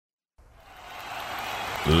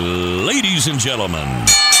Ladies and gentlemen,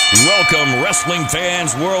 welcome wrestling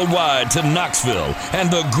fans worldwide to Knoxville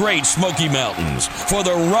and the Great Smoky Mountains for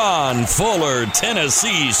the Ron Fuller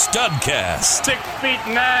Tennessee Studcast. 6 feet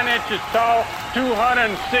 9 inches tall,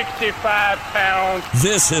 265 pounds.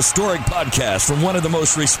 This historic podcast from one of the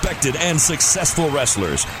most respected and successful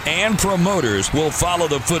wrestlers and promoters will follow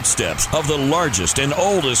the footsteps of the largest and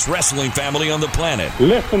oldest wrestling family on the planet.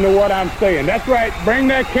 Listen to what I'm saying. That's right. Bring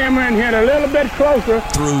that camera in here a little bit closer.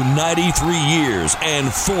 Through 93 years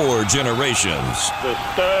and 4 generations. The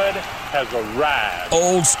stud has arrived.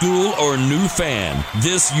 Old school or new fan,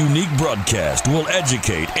 this unique broadcast will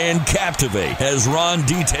educate and captivate as Ron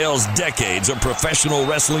details decades of professional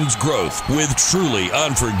wrestling's growth with truly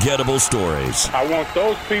unforgettable stories. I want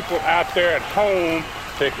those people out there at home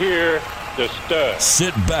to hear the stud.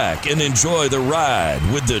 Sit back and enjoy the ride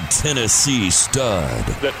with the Tennessee Stud.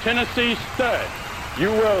 The Tennessee Stud. You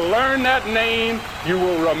will learn that name. You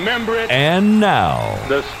will remember it. And now,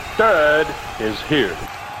 the stud is here.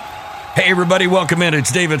 Hey everybody, welcome in. It's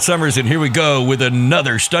David Summers, and here we go with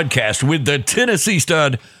another Studcast with the Tennessee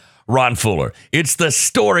Stud, Ron Fuller. It's the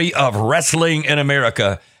story of wrestling in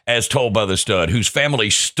America as told by the Stud, whose family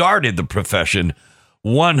started the profession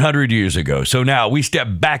 100 years ago. So now we step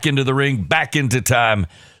back into the ring, back into time.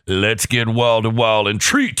 Let's get wall to wall and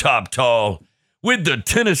treetop tall with the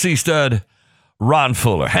Tennessee Stud, Ron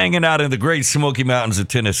Fuller, hanging out in the Great Smoky Mountains of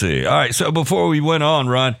Tennessee. All right, so before we went on,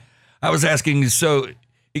 Ron, I was asking, so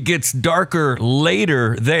it gets darker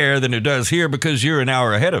later there than it does here because you're an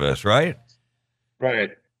hour ahead of us, right? Right.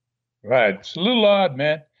 It's a little odd,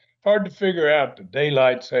 man. Hard to figure out the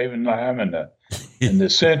daylight saving time and the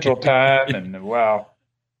central time. And wow,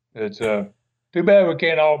 it's too bad we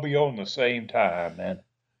can't all be on the same time, man.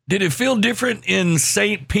 Did it feel different in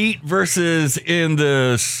St. Pete versus in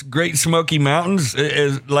the Great Smoky Mountains,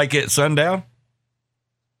 like at sundown?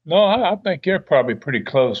 No, I think they're probably pretty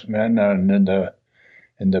close, man. And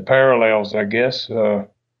the parallels, I guess, the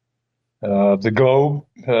globe.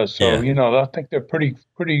 So, yeah. I think they're probably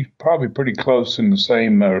pretty close in the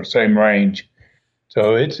same range.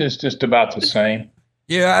 So it's just about the same.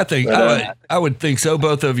 Yeah, I think I would think so.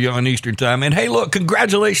 Both of you on Eastern time. And hey, look,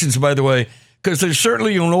 congratulations, by the way, because there's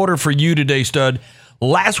certainly an order for you today, Stud.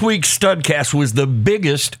 Last week's Studcast was the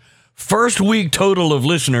biggest first week total of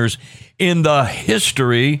listeners in the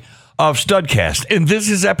history of Studcast. And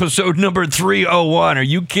this is episode number 301. Are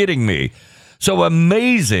you kidding me? So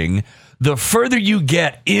amazing. The further you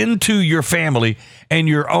get into your family and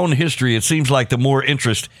your own history, it seems like the more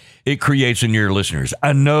interest it creates in your listeners.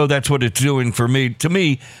 I know that's what it's doing for me. To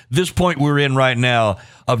me, this point we're in right now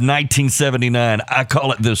of 1979, I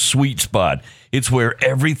call it the sweet spot. It's where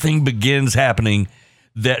everything begins happening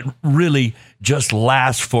that really just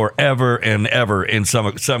lasts forever and ever in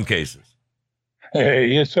some cases.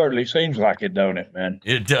 Hey, it certainly seems like it, don't it, man?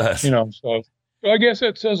 It does. So I guess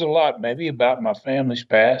that says a lot maybe about my family's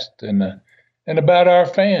past and about our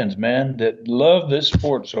fans, man, that love this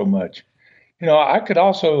sport so much. I could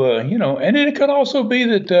also, and it could also be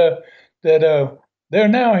that they're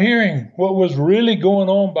now hearing what was really going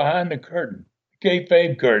on behind the curtain, the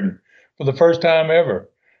kayfabe curtain, for the first time ever.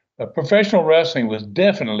 Professional wrestling was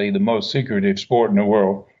definitely the most secretive sport in the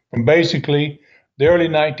world, from basically the early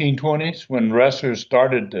 1920s when wrestlers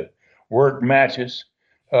started to work matches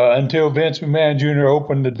until Vince McMahon Jr.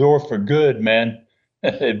 opened the door for good, man,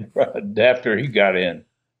 after he got in.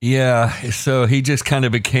 Yeah, so he just kind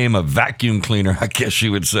of became a vacuum cleaner, I guess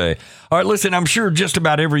you would say. All right, listen, I'm sure just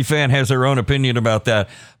about every fan has their own opinion about that,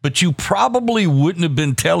 but you probably wouldn't have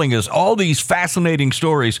been telling us all these fascinating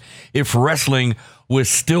stories if wrestling was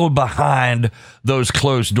still behind those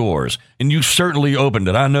closed doors. And you certainly opened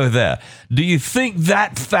it, I know that. Do you think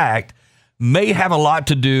that fact may have a lot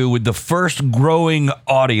to do with the first growing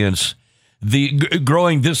audience,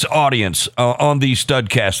 growing this audience on these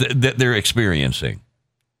Studcasts that they're experiencing?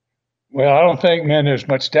 Well, I don't think, man, there's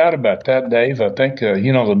much doubt about that, Dave. I think,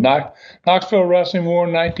 the Knoxville Wrestling War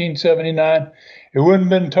in 1979, it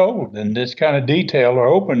wouldn't have been told in this kind of detail or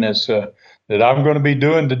openness that I'm going to be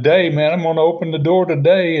doing today, man. I'm going to open the door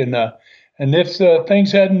today. And if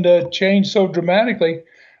things hadn't changed so dramatically,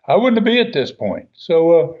 I wouldn't be at this point.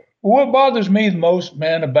 So what bothers me the most,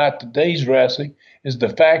 man, about today's wrestling is the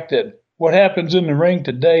fact that what happens in the ring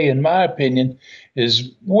today, in my opinion,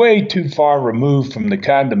 is way too far removed from the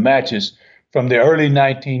kind of matches from the early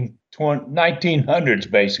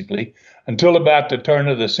 1900s, basically, until about the turn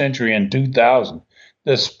of the century in 2000.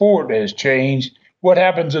 The sport has changed. What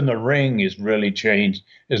happens in the ring has really changed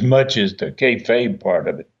as much as the kayfabe part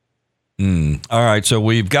of it. All right, so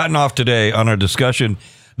we've gotten off today on a discussion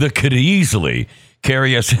that could easily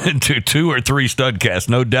carry us into 2 or 3 studcasts,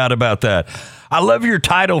 no doubt about that. I love your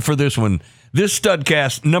title for this one. This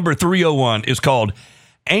studcast, number 301, is called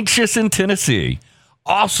Anxious in Tennessee,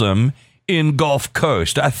 Awesome in Gulf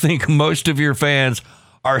Coast. I think most of your fans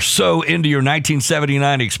are so into your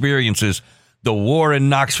 1979 experiences, the war in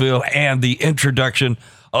Knoxville and the introduction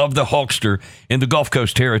of the Hulkster in the Gulf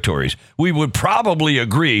Coast territories. We would probably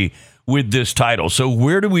agree with this title. So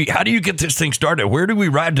how do you get this thing started? Where do we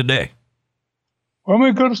ride today? Well,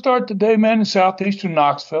 we're going to start today, man, in southeastern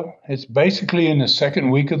Knoxville. It's basically in the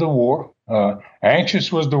second week of the war.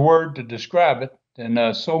 Anxious was the word to describe it.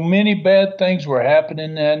 And so many bad things were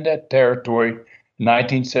happening in that territory in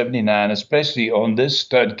 1979, especially on this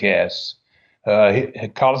studcast,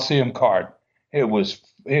 Coliseum card.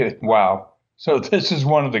 Wow. So this is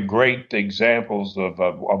one of the great examples of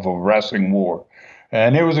a wrestling war.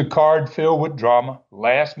 And it was a card filled with drama,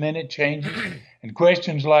 last-minute changes, and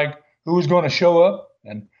questions like who was going to show up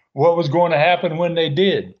and what was going to happen when they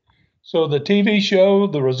did. So the TV show,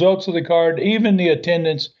 the results of the card, even the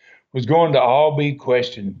attendance was going to all be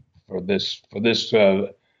questioned for this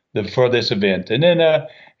event. And then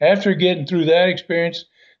after getting through that experience,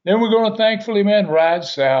 then we're going to thankfully, man, ride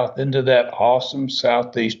south into that awesome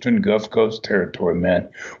southeastern Gulf Coast territory, man,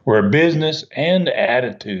 where business and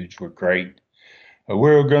attitudes were great.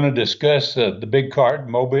 We're going to discuss the big card,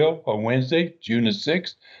 Mobile, on Wednesday, June the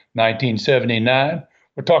 6th, 1979.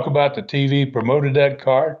 We'll talk about the TV promoted that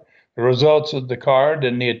card, the results of the card,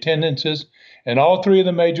 and the attendances in all 3 of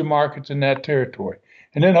the major markets in that territory.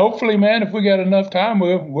 And then hopefully, man, if we got enough time,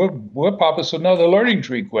 we'll pop us another learning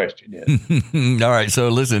tree question in. All right. So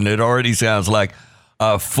listen, it already sounds like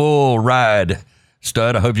a full ride,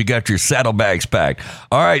 Stud. I hope you got your saddlebags packed.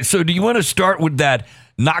 All right. So do you want to start with that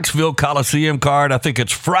Knoxville Coliseum card? I think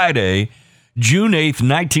it's Friday, June 8th,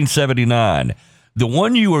 1979. The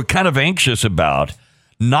one you were kind of anxious about,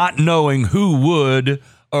 not knowing who would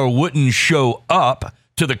or wouldn't show up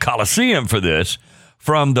to the Coliseum for this,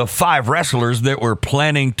 from the 5 wrestlers that were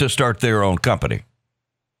planning to start their own company.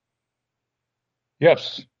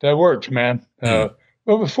 Yes, that works, man. But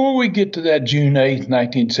before we get to that June 8th,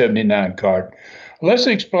 1979 card, let's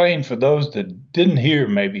explain for those that didn't hear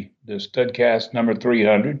maybe the Studcast number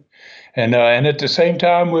 300. And at the same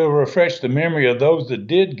time, we'll refresh the memory of those that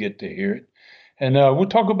did get to hear it. And we'll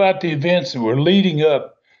talk about the events that were leading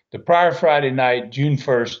up the prior Friday night, June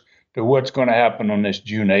 1st, to what's going to happen on this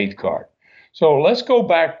June 8th card. So let's go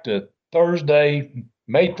back to Thursday,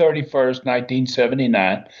 May 31st,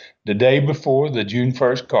 1979, the day before the June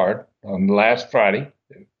 1st card, on last Friday,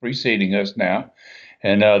 preceding us now.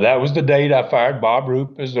 And that was the date I fired Bob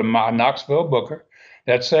Roop as the Knoxville booker.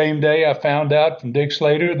 That same day, I found out from Dick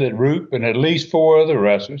Slater that Roop and at least 4 other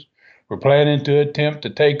wrestlers were planning to attempt to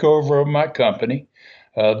take over my company.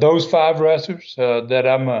 Those 5 wrestlers that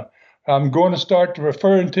I'm going to start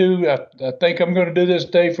referring to, I think I'm going to do this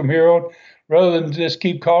day from here on, rather than just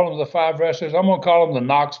keep calling them the 5 wrestlers, I'm going to call them the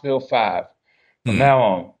Knoxville 5 from now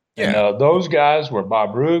on. Yeah. And those guys were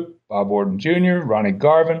Bob Roop, Bob Orton Jr., Ronnie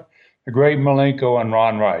Garvin, the great Malenko, and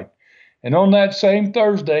Ron Wright. And on that same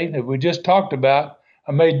Thursday that we just talked about,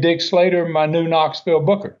 I made Dick Slater my new Knoxville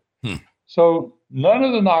booker. So none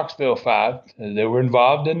of the Knoxville 5 that were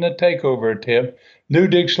involved in the takeover attempt knew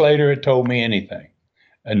Dick Slater had told me anything,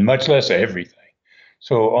 and much less everything.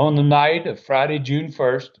 So on the night of Friday, June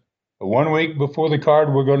 1st, 1 week before the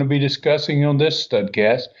card we're going to be discussing on this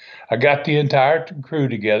studcast, I got the entire crew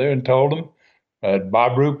together and told them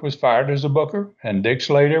Bob Roop was fired as a booker and Dick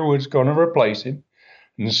Slater was going to replace him.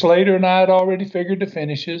 And Slater and I had already figured the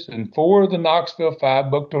finishes, and 4 of the Knoxville 5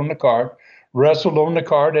 booked on the card, wrestled on the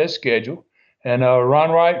card as scheduled, and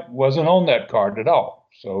Ron Wright wasn't on that card at all.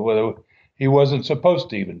 So he wasn't supposed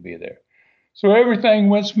to even be there. So everything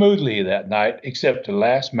went smoothly that night except the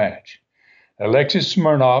last match. Alexis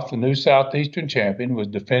Smirnoff, the new Southeastern champion, was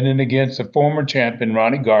defending against the former champion,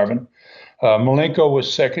 Ronnie Garvin. Malenko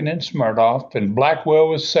was seconding Smirnoff, and Blackwell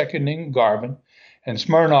was seconding Garvin, and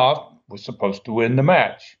Smirnoff was supposed to win the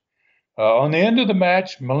match. On the end of the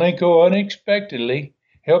match, Malenko unexpectedly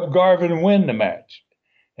helped Garvin win the match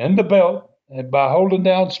and the belt by holding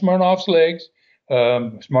down Smirnoff's legs.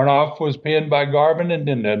 Smirnoff was pinned by Garvin in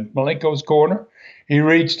Malenko's corner. He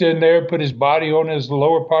reached in there, put his body on his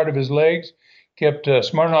lower part of his legs, kept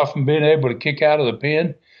Smirnoff from being able to kick out of the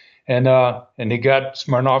pin, and he got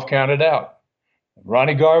Smirnoff counted out.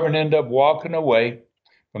 Ronnie Garvin ended up walking away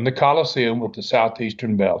from the Coliseum with the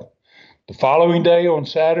Southeastern belt. The following day, on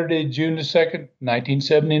Saturday, June the 2nd,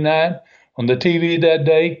 1979, on the TV that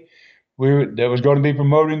day, there was going to be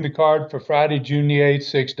promoting the card for Friday, June the 8th,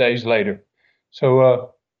 6 days later.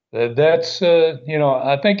 So That's,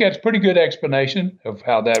 I think that's pretty good explanation of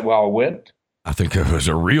how that all went. I think it was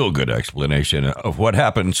a real good explanation of what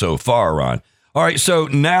happened so far, Ron. All right, so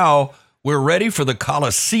now we're ready for the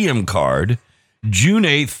Coliseum card, June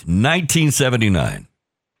 8th, 1979.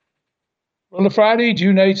 Well, the Friday,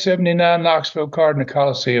 June 8th, 79 Knoxville card in the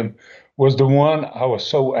Coliseum was the one I was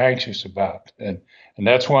so anxious about. And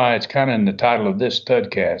that's why it's kind of in the title of this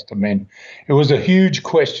studcast. I mean, it was a huge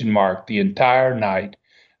question mark the entire night.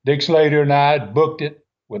 Dick Slater and I had booked it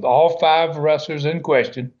with all 5 wrestlers in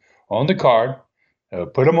question on the card,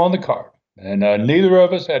 put them on the card. And neither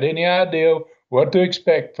of us had any idea what to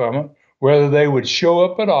expect from them, whether they would show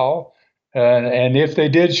up at all, and if they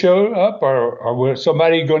did show up, or was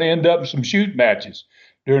somebody going to end up in some shoot matches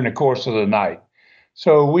during the course of the night.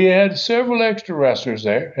 So we had several extra wrestlers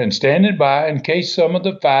there and standing by in case some of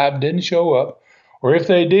the 5 didn't show up, or if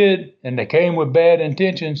they did and they came with bad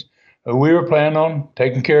intentions, we were planning on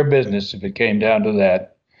taking care of business if it came down to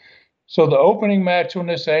that. So the opening match on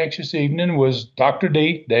this anxious evening was Dr.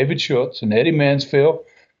 D, David Schultz, and Eddie Mansfield,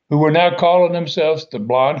 who were now calling themselves the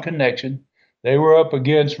Blonde Connection. They were up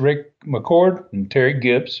against Rick McCord and Terry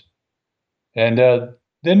Gibbs. And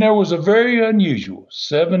then there was a very unusual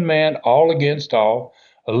 7-man all against all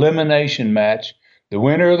elimination match. The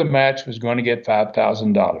winner of the match was going to get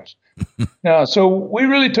 $5,000. Now, so we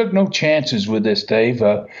really took no chances with this, Dave.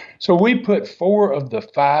 So we put 4 of the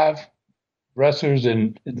 5 wrestlers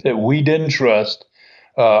that we didn't trust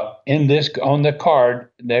on the card.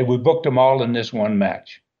 We booked them all in this one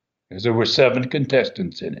match because there were 7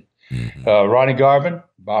 contestants in it. Mm-hmm. Ronnie Garvin,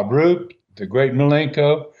 Bob Roop, the Great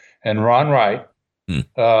Malenko, and Ron Wright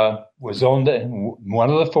was on one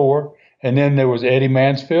of the 4. And then there was Eddie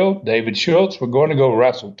Mansfield, David Schultz were going to go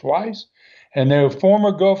wrestle twice. And their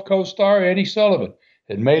former Gulf Coast star, Eddie Sullivan,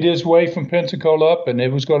 had made his way from Pensacola up, and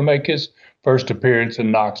it was going to make his first appearance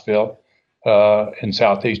in Knoxville, in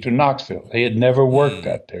Southeastern Knoxville. He had never worked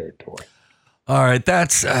that territory. All right,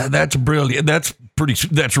 that's brilliant.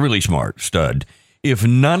 That's really smart, Stud. If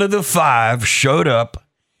none of the 5 showed up,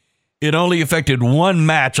 it only affected one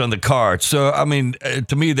match on the card. So, I mean,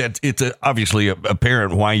 to me, it's obviously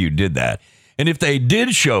apparent why you did that. And if they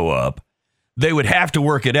did show up, they would have to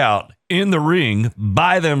work it out in the ring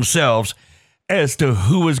by themselves as to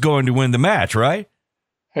who was going to win the match, right?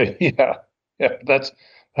 Yeah, that's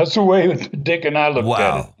the way Dick and I looked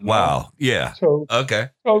at it. Wow, yeah. So okay.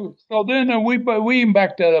 So then we even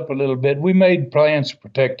backed that up a little bit. We made plans to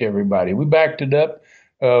protect everybody. We backed it up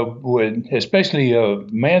with especially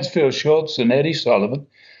Mansfield Schultz and Eddie Sullivan,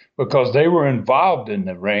 because they were involved in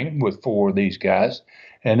the ring with 4 of these guys.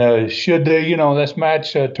 And should this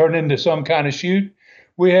match turn into some kind of shoot,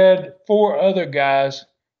 we had 4 other guys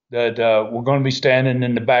that were going to be standing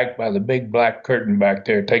in the back by the big black curtain back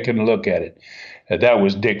there taking a look at it. That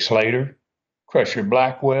was Dick Slater, Crusher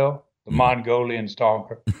Blackwell, the Mongolian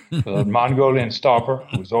Stomper. The Mongolian Stomper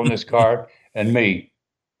was on this card, and me.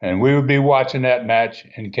 And we would be watching that match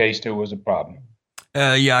in case there was a problem.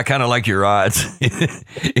 Yeah, I kind of like your odds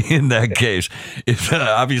in that case.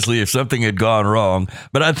 Obviously, if something had gone wrong.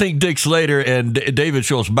 But I think Dick Slater and David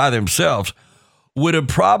Schultz by themselves would have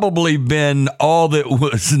probably been all that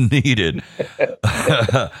was needed.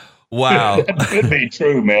 Wow. That could be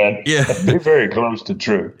true, man. Yeah. That'd be very close to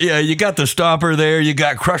true. Yeah, you got the Stomper there. You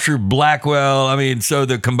got Crusher Blackwell. I mean, so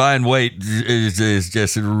the combined weight is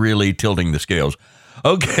just really tilting the scales.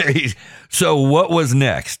 Okay, so what was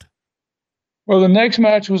next? Well, the next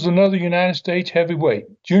match was another United States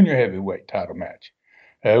junior heavyweight title match.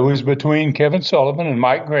 It was between Kevin Sullivan and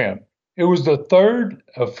Mike Graham. It was the third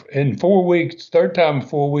time in 4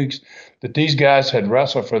 weeks that these guys had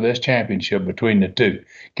wrestled for this championship between the 2.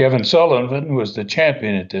 Kevin Sullivan was the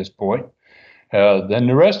champion at this point. Then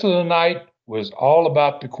the rest of the night was all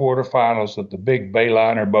about the quarterfinals of the big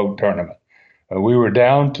Bayliner boat tournament. We were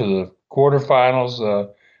down to the quarterfinals.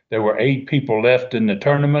 There were 8 people left in the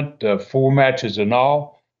tournament, 4 matches in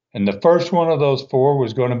all. And the first one of those 4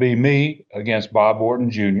 was going to be me against Bob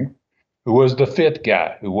Orton Jr., who was the 5th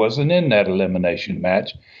guy who wasn't in that elimination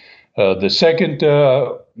match. The second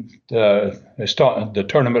the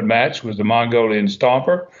tournament match was the Mongolian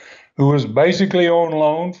Stomper, who was basically on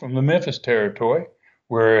loan from the Memphis territory,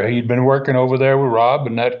 where he'd been working over there with Rob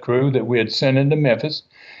and that crew that we had sent into Memphis.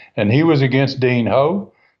 And he was against Dean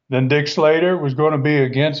Ho. Then Dick Slater was going to be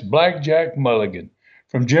against Blackjack Mulligan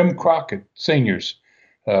from Jim Crockett Sr.'s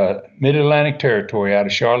Mid-Atlantic Territory out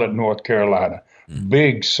of Charlotte, North Carolina.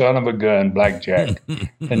 Big son of a gun, Blackjack.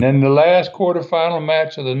 And then the last quarterfinal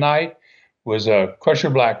match of the night was Crusher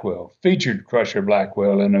Blackwell, featured Crusher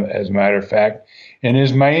Blackwell, as a matter of fact, in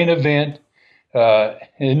his main event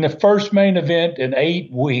in the first main event in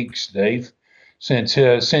 8 weeks, Dave, since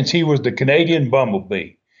he was the Canadian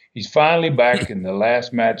Bumblebee. He's finally back in the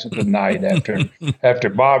last match of the night after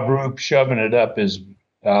Bob Roop shoving it up his.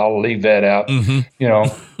 I'll leave that out.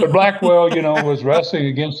 But Blackwell, was wrestling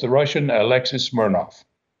against the Russian Alexis Smirnov.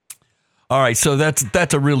 All right, so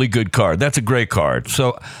that's a really good card. That's a great card.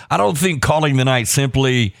 So I don't think calling the night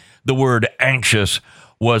simply the word anxious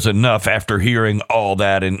was enough after hearing all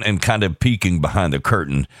that and kind of peeking behind the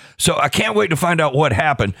curtain. So I can't wait to find out what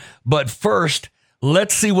happened. But first,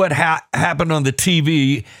 let's see what happened on the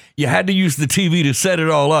TV. You had to use the TV to set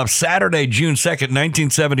it all up. Saturday, June 2nd,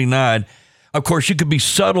 1979. Of course, you could be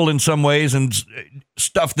subtle in some ways, and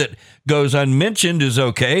stuff that goes unmentioned is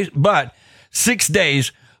okay. But 6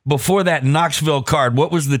 days before that Knoxville card,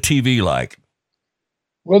 what was the TV like?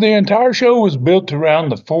 Well, the entire show was built around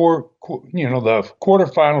the the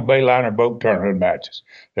quarterfinal Bayliner boat tournament matches.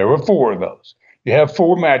 There were 4 of those. You have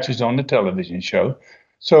 4 matches on the television show.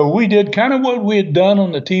 So we did kind of what we had done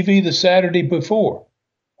on the TV the Saturday before,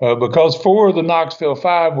 because 4 of the Knoxville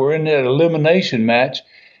 5 were in that elimination match,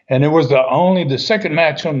 and it was the second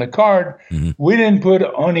match on the card. Mm-hmm. We didn't put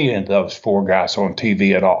any of those 4 guys on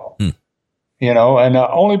TV at all. And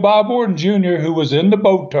only Bob Orton Jr., who was in the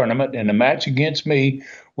boat tournament in a match against me,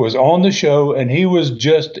 was on the show, and he was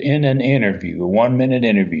just in an interview, a 1-minute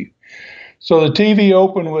interview. So the TV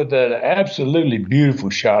opened with an absolutely beautiful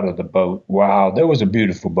shot of the boat. Wow, that was a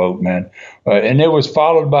beautiful boat, man. And it was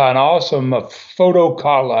followed by an awesome photo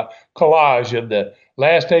collage of the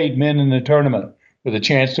last 8 men in the tournament with a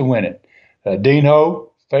chance to win it. Dean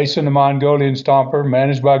Ho, facing the Mongolian Stomper,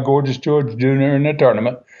 managed by Gorgeous George Jr. in the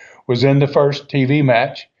tournament, was in the first TV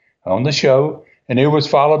match on the show, and it was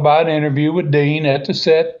followed by an interview with Dean at the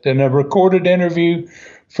set, and a recorded interview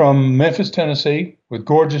from Memphis, Tennessee, with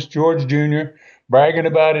Gorgeous George Jr. bragging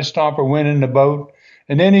about his Stomper winning the boat.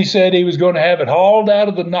 And then he said he was going to have it hauled out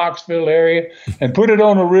of the Knoxville area and put it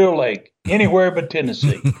on a real lake, anywhere but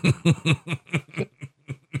Tennessee.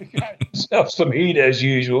 Got himself some heat as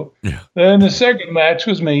usual. Yeah. Then the second match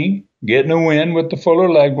was me getting a win with the Fuller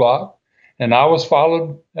leg block. And I was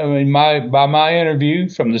followed by my interview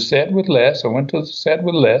from the set with Les. I went to the set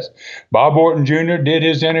with Les. Bob Orton Jr. did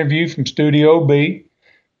his interview from Studio B.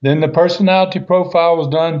 Then the personality profile was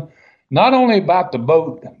done not only about the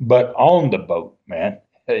boat, but on the boat, man.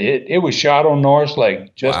 It was shot on Norris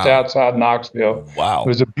Lake, just outside Knoxville. Wow. It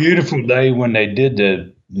was a beautiful day when they did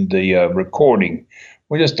the recording.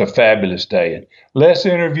 Well, just a fabulous day. And Les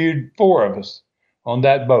interviewed 4 of us on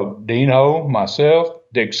that boat. Dean Ho, myself,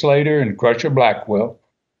 Dick Slater, and Crusher Blackwell.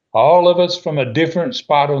 All of us from a different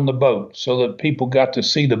spot on the boat so that people got to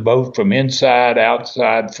see the boat from inside,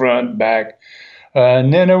 outside, front, back.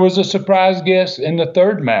 And then there was a surprise guest in the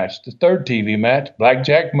third match, the third TV match,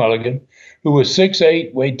 Blackjack Mulligan, who was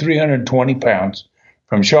 6'8", weighed 320 pounds,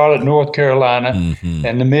 from Charlotte, North Carolina,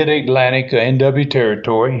 and the Mid-Atlantic NW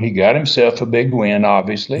territory. He got himself a big win,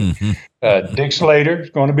 obviously. Dick Slater is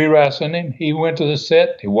going to be wrestling him. He went to the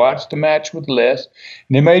set. He watched the match with Les,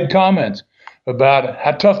 and he made comments about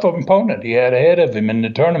how tough of an opponent he had ahead of him in the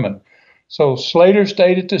tournament. So Slater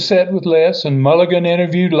stayed at the set with Les, and Mulligan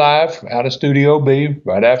interviewed live out of Studio B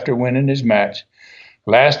right after winning his match.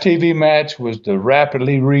 Last TV match was the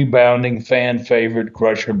rapidly rebounding fan favorite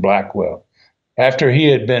Crusher Blackwell, after he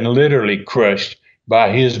had been literally crushed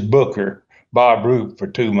by his booker, Bob Roop, for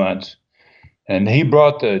 2 months. And he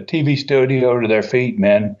brought the TV studio to their feet,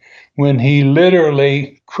 man, when he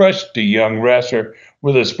literally crushed the young wrestler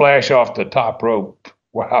with a splash off the top rope.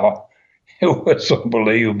 Wow, it was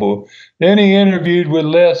unbelievable. Then he interviewed with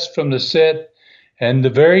Les from the set, and the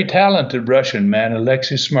very talented Russian man,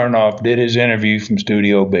 Alexis Smirnov, did his interview from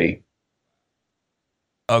Studio B.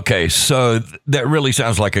 Okay, so that really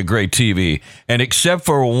sounds like a great TV. And except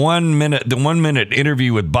for the 1 minute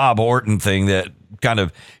interview with Bob Orton thing that kind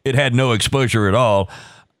of, it had no exposure at all,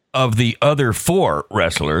 of the other 4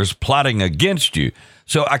 wrestlers plotting against you.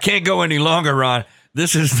 So I can't go any longer, Ron.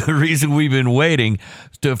 This is the reason we've been waiting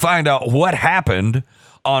to find out what happened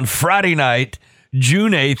on Friday night,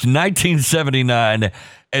 June 8th, 1979,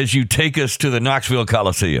 as you take us to the Knoxville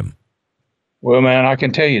Coliseum. Well, man, I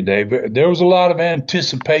can tell you, Dave, there was a lot of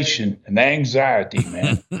anticipation and anxiety,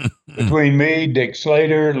 man, between me, Dick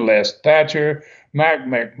Slater, Les Thatcher, Mac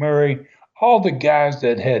McMurray, all the guys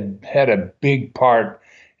that had a big part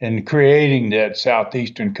in creating that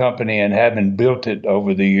Southeastern company and having built it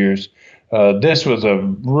over the years. This was a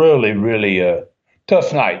really, really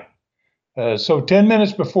tough night. So 10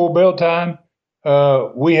 minutes before bell time,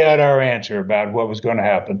 we had our answer about what was going to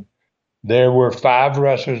happen. There were 5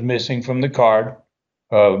 wrestlers missing from the card,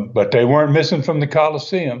 but they weren't missing from the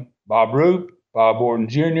Coliseum. Bob Roop, Bob Orton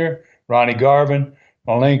Jr., Ronnie Garvin,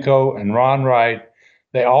 Malenko, and Ron Wright,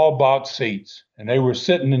 they all bought seats, and they were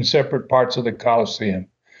sitting in separate parts of the Coliseum.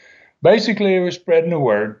 Basically, they were spreading the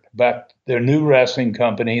word about their new wrestling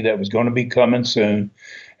company that was going to be coming soon.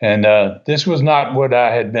 And this was not what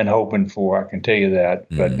I had been hoping for, I can tell you that.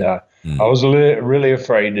 But I was really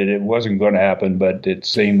afraid that it wasn't going to happen, but it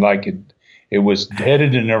seemed like it was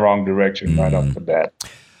headed in the wrong direction right off the bat.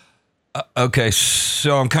 Okay,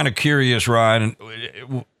 so I'm kind of curious, Ryan.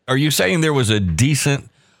 Are you saying there was a decent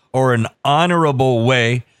or an honorable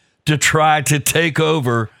way to try to take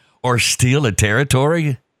over or steal a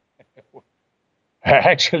territory?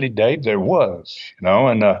 Actually, Dave, there was,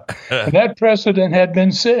 and that precedent had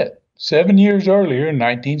been set 7 years earlier in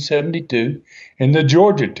 1972 in the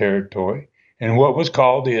Georgia Territory in what was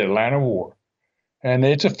called the Atlanta War. And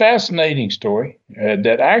it's a fascinating story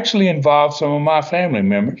that actually involves some of my family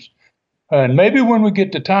members. And maybe when we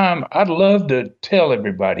get to time, I'd love to tell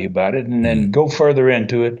everybody about it and then go further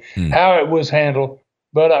into it, how it was handled.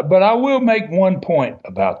 But I will make one point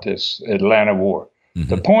about this Atlanta War.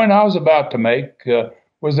 The point I was about to make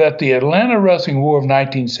was that the Atlanta Wrestling War of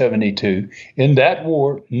 1972, in that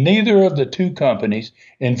war, neither of the two companies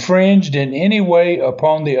infringed in any way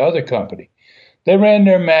upon the other company. They ran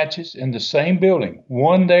their matches in the same building,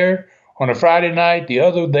 one there on a Friday night, the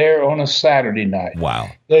other there on a Saturday night. Wow.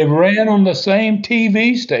 They ran on the same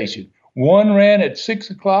TV station. One ran at 6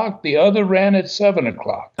 o'clock, the other ran at 7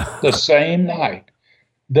 o'clock, the same night.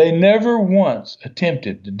 They never once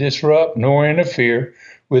attempted to disrupt nor interfere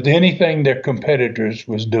with anything their competitors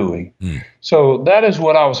was doing. So that is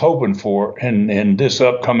what I was hoping for in this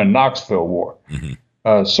upcoming Knoxville War.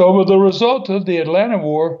 So the result of the Atlanta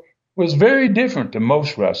War was very different than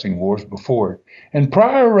most wrestling wars before it. In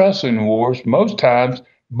prior wrestling wars, most times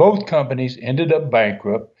both companies ended up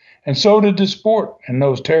bankrupt, and so did the sport in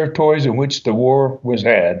those territories in which the war was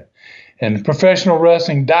had. And professional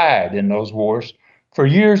wrestling died in those wars for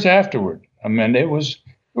years afterward. I mean, it was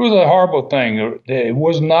a horrible thing. It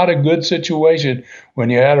was not a good situation when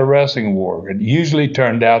you had a wrestling war. It usually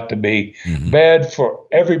turned out to be bad for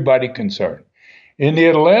everybody concerned. In the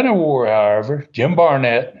Atlanta War, however, Jim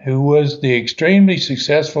Barnett, who was the extremely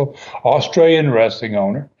successful Australian wrestling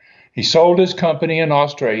owner, he sold his company in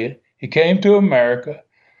Australia. He came to America.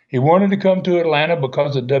 He wanted to come to Atlanta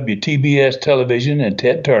because of WTBS television and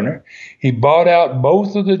Ted Turner. He bought out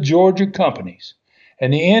both of the Georgia companies.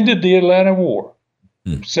 And he ended the Atlanta War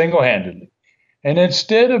single-handedly. And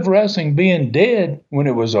instead of wrestling being dead when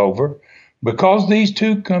it was over, because these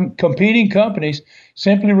two competing companies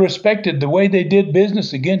simply respected the way they did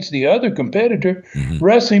business against the other competitor,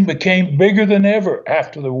 wrestling became bigger than ever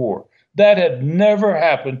after the war. That had never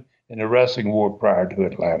happened in a wrestling war prior to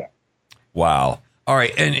Atlanta. Wow. All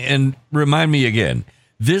right. And remind me again,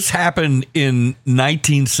 this happened in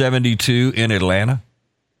 1972 in Atlanta?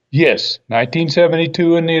 Yes,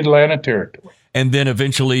 1972 in the Atlanta territory. And then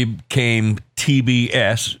eventually came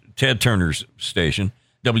TBS, Ted Turner's station,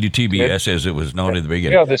 WTBS as it was known at the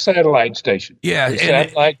beginning. Yeah, the satellite station. Yeah.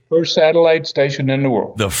 The first satellite station in the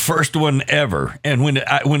world. The first one ever. And when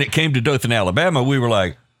it came to Dothan, Alabama, we were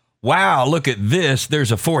like, wow, look at this.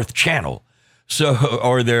 There's a fourth channel. So,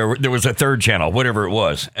 or there was a third channel, whatever it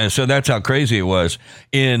was. And so that's how crazy it was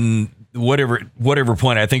in whatever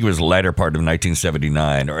point. I think it was the latter part of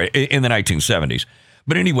 1979 or in the 1970s.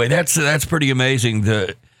 But anyway, that's pretty amazing.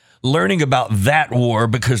 The learning about that war,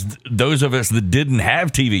 because those of us that didn't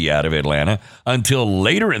have TV out of Atlanta until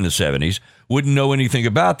later in the 70s wouldn't know anything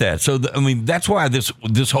about that. So, that's why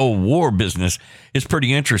this whole war business is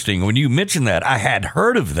pretty interesting. When you mentioned that, I had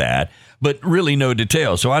heard of that, but really no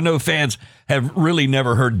details. So I know fans have really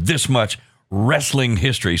never heard this much wrestling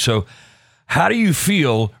history. So how do you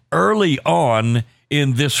feel early on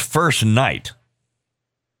in this first night?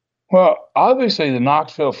 Well, obviously the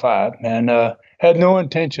Knoxville Five had no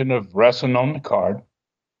intention of wrestling on the card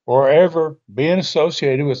or ever being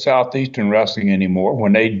associated with Southeastern wrestling anymore.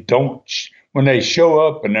 When they show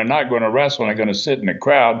up and they're not going to wrestle and they're going to sit in the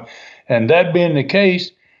crowd, and that being the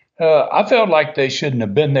case, I felt like they shouldn't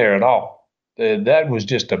have been there at all. That was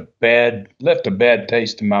just left a bad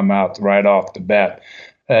taste in my mouth right off the bat.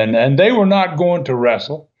 And they were not going to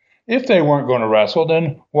wrestle. If they weren't going to wrestle,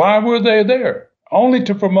 then why were they there? Only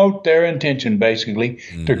to promote their intention, basically,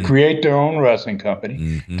 to create their own wrestling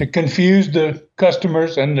company, to confuse the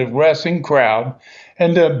customers and the wrestling crowd,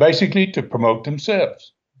 and basically to promote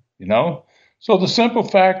themselves, So the simple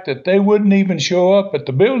fact that they wouldn't even show up at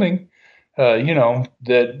the building,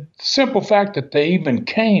 the simple fact that they even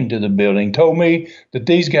came to the building told me that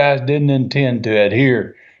these guys didn't intend to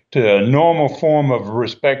adhere to a normal form of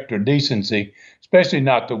respect or decency, especially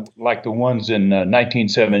not like the ones in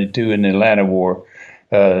 1972 in the Atlanta War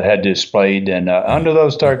had displayed. And under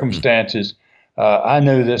those circumstances, I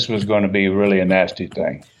knew this was going to be really a nasty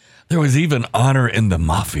thing. There was even honor in the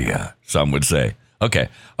mafia, some would say. Okay,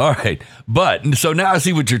 all right. But so now I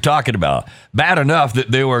see what you're talking about. Bad enough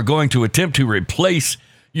that they were going to attempt to replace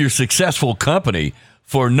your successful company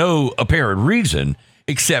for no apparent reason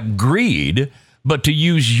except greed, but to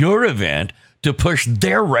use your event to push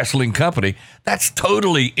their wrestling company, that's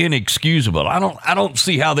totally inexcusable. I don't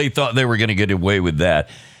see how they thought they were going to get away with that.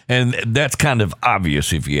 And that's kind of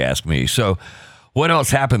obvious if you ask me. So what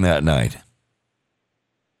else happened that night?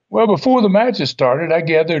 Well, before the matches started, I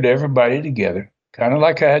gathered everybody together, kind of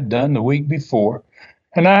like I had done the week before.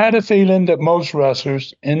 And I had a feeling that most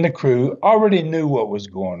wrestlers in the crew already knew what was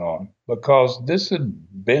going on because this had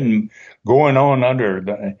been going on under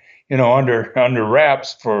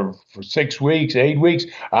wraps for 6 weeks, 8 weeks.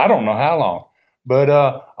 I don't know how long. But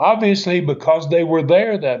obviously, because they were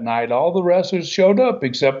there that night, all the wrestlers showed up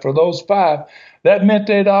except for those 5. That meant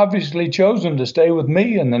they'd obviously chosen to stay with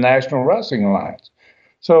me in the National Wrestling Alliance.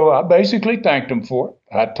 So I basically thanked them for it.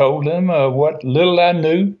 I told them what little I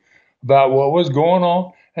knew about what was going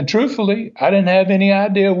on. And truthfully, I didn't have any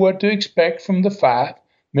idea what to expect from the 5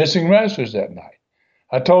 missing wrestlers that night.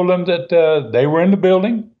 I told them that they were in the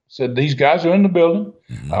building, said these guys are in the building.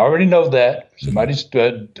 Mm-hmm. I already know that. Somebody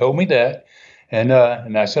told me that. And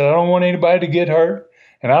I said, I don't want anybody to get hurt.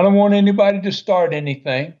 And I don't want anybody to start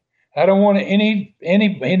anything. I don't want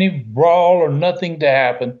any brawl or nothing to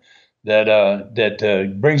happen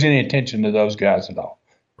that brings any attention to those guys at all.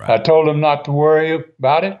 Right. I told them not to worry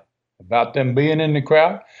about it, about them being in the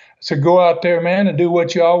crowd. I said, go out there, man, and do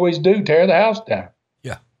what you always do, tear the house down.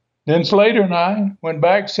 Yeah. Then Slater and I went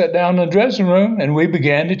back, sat down in the dressing room, and we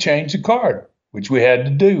began to change the card, which we had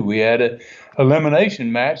to do. We had an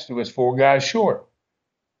elimination match that was 4 guys short.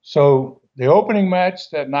 So the opening match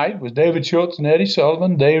that night was David Schultz and Eddie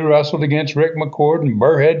Sullivan. They wrestled against Rick McCord and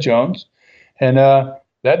Burrhead Jones. And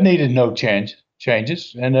that needed no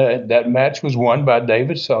changes, and that match was won by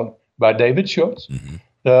David Schultz. Mm-hmm.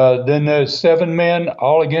 Then the 7-man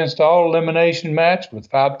all against all elimination match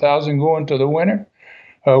with 5,000 going to the winner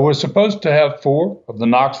was supposed to have 4 of the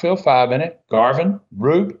Knoxville 5 in it: Garvin,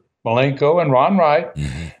 Root, Malenko, and Ron Wright.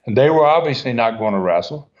 Mm-hmm. And they were obviously not going to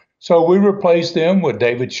wrestle. So we replaced them with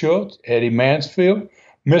David Schultz, Eddie Mansfield,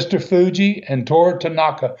 Mr. Fuji, and Toru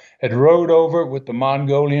Tanaka had rode over with the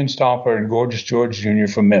Mongolian Stomper and Gorgeous George Jr.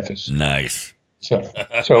 from Memphis. Nice.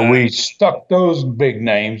 So we stuck those big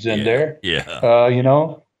names in there. Yeah.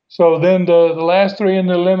 So then the last 3 in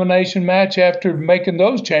the elimination match after making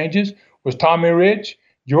those changes was Tommy Rich,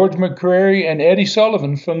 George McCrary, and Eddie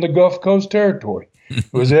Sullivan from the Gulf Coast Territory.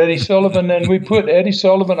 It was Eddie Sullivan, and we put Eddie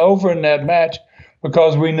Sullivan over in that match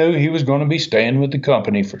because we knew he was going to be staying with the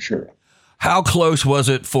company for sure. How close was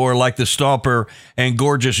it for like the Stomper and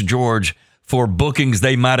Gorgeous George for bookings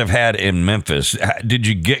they might have had in Memphis? Did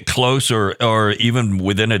you get close or even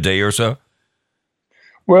within a day or so?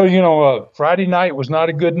 Well, Friday night was not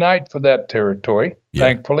a good night for that territory,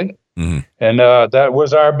 thankfully. Mm-hmm. And that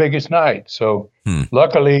was our biggest night. So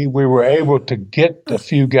luckily we were able to get the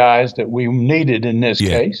few guys that we needed in this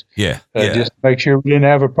case. Just to make sure we didn't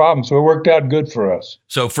have a problem. So it worked out good for us.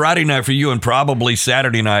 So Friday night for you and probably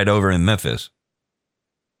Saturday night over in Memphis.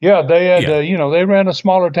 Yeah, they had, they ran a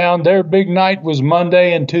smaller town. Their big night was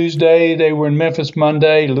Monday and Tuesday. They were in Memphis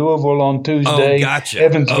Monday, Louisville on Tuesday, gotcha.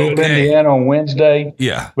 Evansville, Indiana on Wednesday.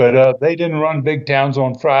 Yeah. But they didn't run big towns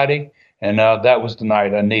on Friday. And that was the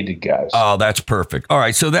night I needed guys. Oh, that's perfect. All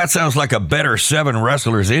right, so that sounds like a better 7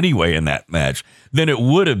 wrestlers anyway in that match than it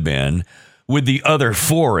would have been with the other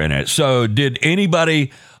 4 in it. So did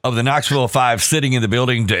anybody of the Knoxville 5 sitting in the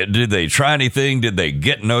building, did they try anything? Did they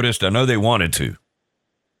get noticed? I know they wanted to.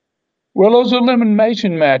 Well, those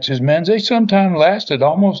elimination matches, man, they sometimes lasted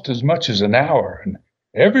almost as much as an hour. And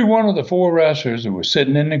every one of the 4 wrestlers that were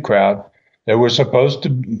sitting in the crowd that were supposed to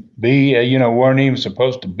be, weren't even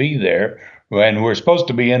supposed to be there, and were supposed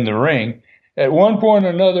to be in the ring. At one point or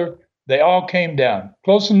another, they all came down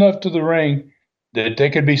close enough to the ring that they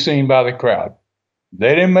could be seen by the crowd.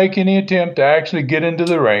 They didn't make any attempt to actually get into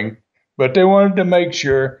the ring, but they wanted to make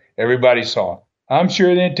sure everybody saw. I'm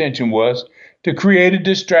sure the intention was to create a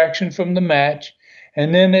distraction from the match,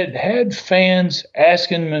 and then it had fans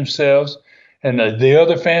asking themselves and the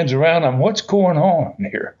other fans around them, what's going on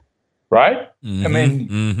here? Right? Mm-hmm, I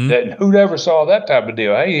mean, who'd ever saw that type of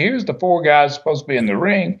deal? Hey, here's the 4 guys supposed to be in the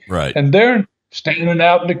ring, right? And they're standing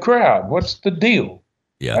out in the crowd. What's the deal?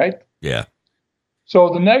 Yeah. Right? Yeah. So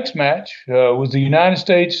the next match was the United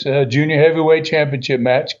States Junior Heavyweight Championship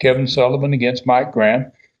match, Kevin Sullivan against Mike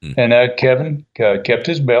Graham. And Kevin kept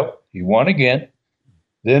his belt. He won again.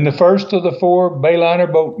 Then the first of the 4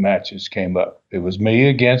 Bayliner boat matches came up. It was me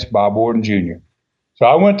against Bob Orton Jr. So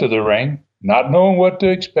I went to the ring, not knowing what to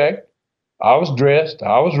expect. I was dressed.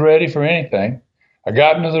 I was ready for anything. I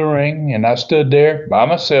got into the ring, and I stood there by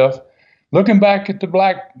myself, looking back at the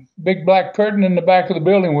big black curtain in the back of the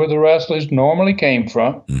building where the wrestlers normally came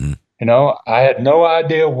from. Mm-hmm. You know, I had no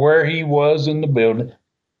idea where he was in the building.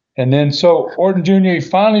 And then so Orton Jr., he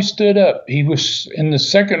finally stood up. He was in the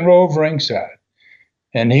second row of ringside.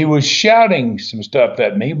 And he was shouting some stuff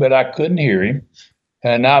at me, but I couldn't hear him.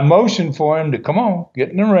 And I motioned for him to come on, get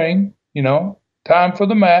in the ring, you know, time for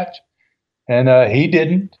the match. And he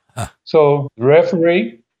didn't. Huh. So the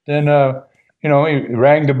referee then, he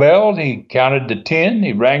rang the bell. He counted to 10.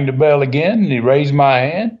 He rang the bell again, and he raised my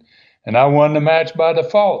hand. And I won the match by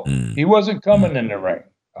default. He wasn't coming in the ring.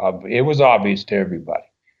 It was obvious to everybody.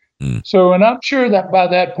 So, and I'm sure that by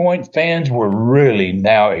that point, fans were really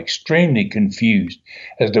now extremely confused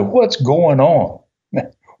as to what's going on.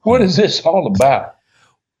 What is this all about?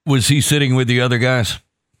 Was he sitting with the other guys?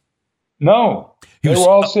 No. They were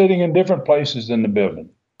all sitting in different places in the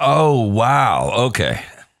building. Oh, wow. Okay.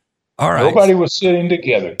 All right. Nobody was sitting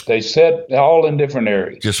together. They sat all in different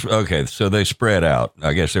areas. Okay. So they spread out.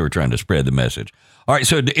 I guess they were trying to spread the message. All right.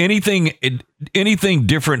 So did anything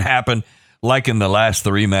different happen like in the last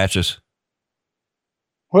 3 matches?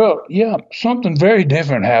 Well, yeah, something very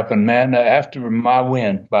different happened, man, after my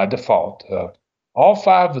win by default. All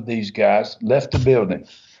 5 of these guys left the building.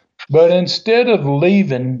 But instead of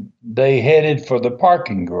leaving, they headed for the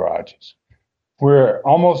parking garages, where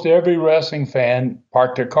almost every wrestling fan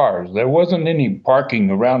parked their cars. There wasn't any parking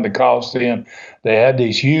around the Coliseum. They had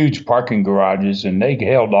these huge parking garages, and they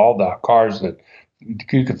held all the cars that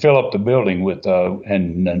you could fill up the building with,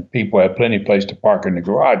 and people had plenty of place to park in the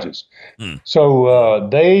garages. So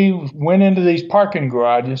they went into these parking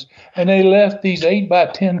garages, and they left these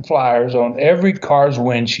 8x10 flyers on every car's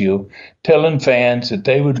windshield telling fans that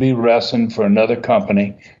they would be wrestling for another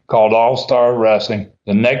company called All Star Wrestling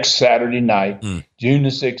the next Saturday night, June the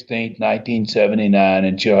 16th, 1979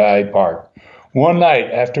 in Chilhowee Park, one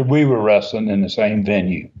night after we were wrestling in the same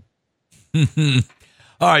venue.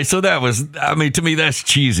 All right, so that was, I mean, to me, that's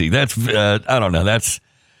cheesy. That's, I don't know,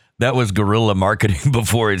 that was guerrilla marketing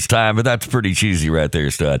before its time, but that's pretty cheesy right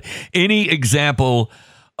there, Stud. Any example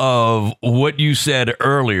of what you said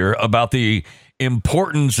earlier about the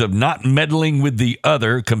importance of not meddling with the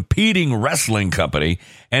other competing wrestling company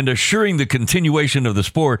and assuring the continuation of the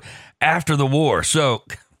sport after the war? So,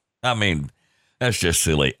 I mean, that's just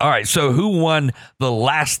silly. All right, so who won the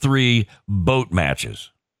last 3 boat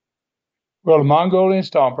matches? Well, the Mongolian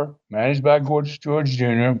Stomper, managed by Gorgeous George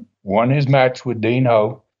Jr., won his match with Dean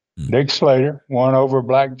Ho. Dick Slater won over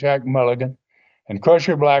Blackjack Mulligan, and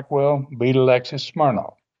Crusher Blackwell beat Alexis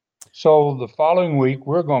Smirnoff. So the following week,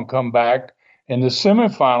 we're going to come back in the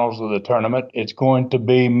semifinals of the tournament. It's going to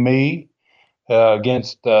be me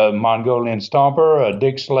against Mongolian Stomper,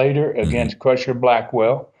 Dick Slater against Crusher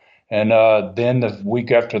Blackwell, and then the week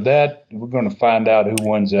after that, we're going to find out who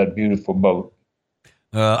wins that beautiful boat.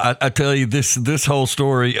 I tell you, this whole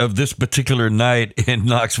story of this particular night in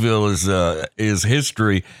Knoxville is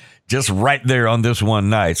history, just right there on this one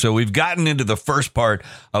night. So we've gotten into the first part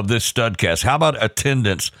of this Studcast. How about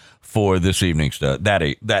attendance for this evening, Stud,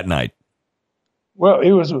 that night? Well,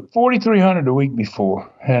 it was 4,300 the week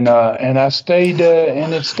before, and I stayed,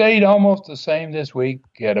 and it stayed almost the same this week.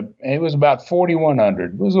 It was about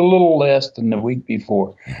 4,100. It was a little less than the week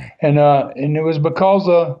before, and it was because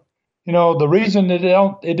the reason that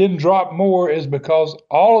it didn't drop more is because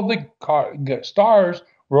all of the stars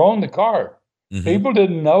were on the card. Mm-hmm. People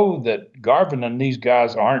didn't know that Garvin and these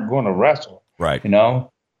guys aren't going to wrestle. Right.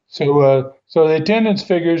 So the attendance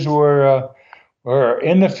figures were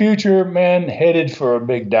in the future, man, headed for a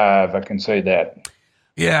big dive. I can say that.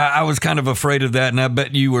 Yeah, I was kind of afraid of that, and I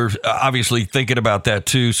bet you were obviously thinking about that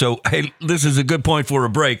too. So, hey, this is a good point for a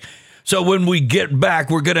break. So when we get back,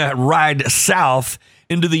 we're going to ride south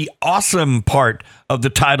into the awesome part of the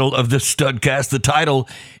title of this Studcast. The title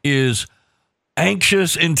is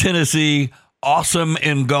Anxious in Tennessee, Awesome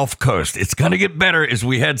in Gulf Coast. It's going to get better as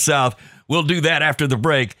we head south. We'll do that after the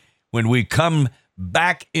break when we come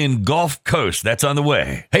back in Gulf Coast. That's on the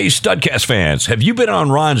way. Hey, Studcast fans, have you been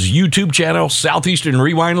on Ron's YouTube channel, Southeastern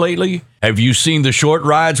Rewind, lately? Have you seen the short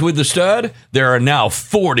rides with the Stud? There are now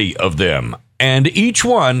 40 of them, and each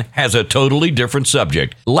one has a totally different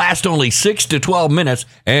subject, lasts only 6 to 12 minutes,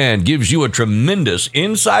 and gives you a tremendous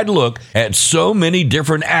inside look at so many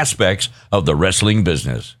different aspects of the wrestling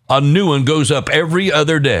business. A new one goes up every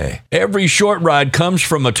other day. Every short ride comes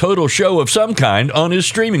from a total show of some kind on his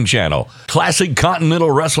streaming channel,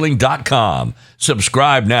 ClassicContinentalWrestling.com.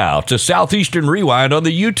 Subscribe now to Southeastern Rewind on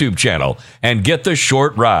the YouTube channel and get the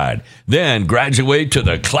short ride. Then graduate to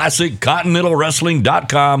the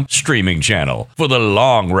ClassicContinentalWrestling.com streaming channel for the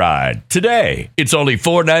long ride. Today, it's only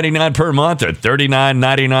 $4.99 per month or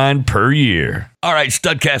 $39.99 per year. All right,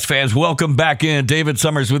 Studcast fans, welcome back in. David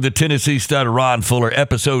Summers with the Tennessee Stud, Ron Fuller,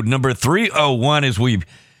 episode number 301 as we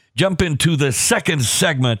jump into the second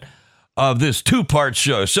segment of this two-part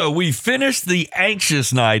show. So we finished the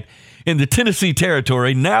anxious night in the Tennessee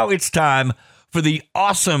territory. Now it's time for the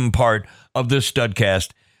awesome part of this Studcast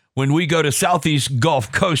when we go to Southeast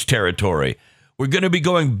Gulf Coast territory. We're going to be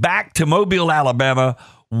going back to Mobile, Alabama,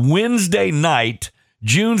 Wednesday night,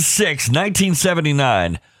 June 6,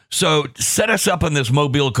 1979. So set us up on this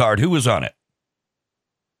Mobile card. Who was on it?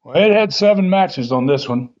 Well, it had 7 matches on this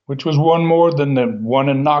one, which was one more than the one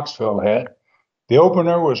in Knoxville had. The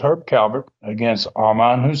opener was Herb Calvert against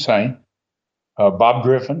Arman Hussein. Bob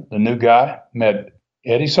Griffin, the new guy, met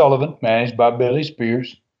Eddie Sullivan, managed by Billy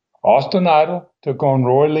Spears. Austin Idol took on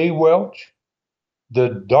Roy Lee Welch.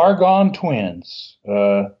 The Dargon Twins.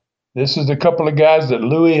 This is a couple of guys that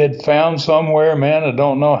Louis had found somewhere. Man, I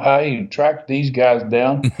don't know how he tracked these guys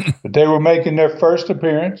down, but they were making their first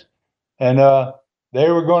appearance, and they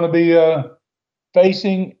were going to be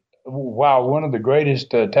facing, one of the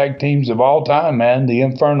greatest tag teams of all time, man, the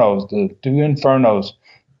Infernos, the 2 Infernos,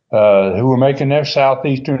 who were making their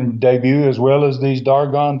Southeastern debut, as well as these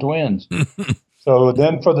Dargon Twins. So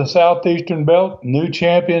then for the Southeastern belt, new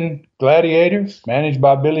champion Gladiator, managed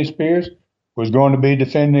by Billy Spears, was going to be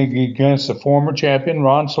defending against the former champion,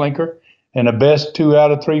 Ron Slinker, in a best 2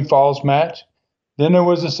 out of 3 falls match. Then there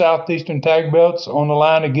was the Southeastern tag belts on the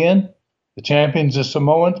line again. The champions, the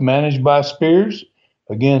Samoans, managed by Spears,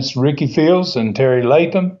 against Ricky Fields and Terry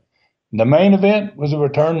Latham. The main event was a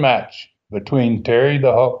return match between Terry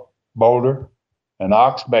the Hulk Boulder and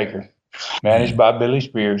Ox Baker, managed by Billy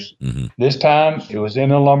Spears. Mm-hmm. This time, it was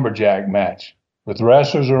in a lumberjack match with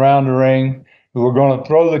wrestlers around the ring who were going to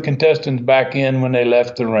throw the contestants back in when they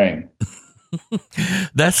left the ring.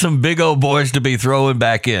 That's some big old boys to be throwing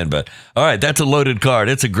back in. But, all right, that's a loaded card.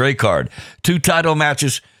 It's a great card. 2 title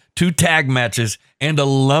matches, 2 tag matches, and a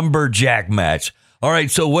lumberjack match. All right,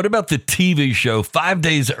 so what about the TV show 5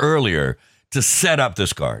 days earlier to set up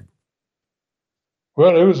this card?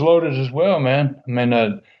 Well, it was loaded as well, man. I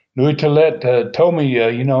mean, Louis Tillett told me,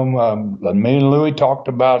 me and Louis talked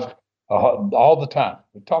about all the time.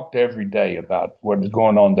 We talked every day about what was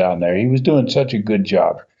going on down there. He was doing such a good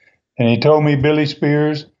job. And he told me Billy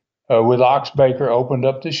Spears with Ox Baker opened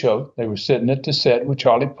up the show. They were sitting at the set with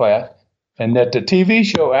Charlie Platt. And that the TV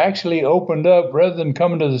show actually opened up, rather than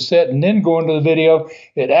coming to the set and then going to the video,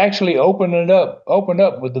 it actually opened up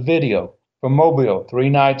with the video from Mobile 3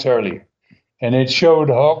 nights earlier. And it showed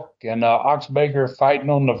Huck and Ox Baker fighting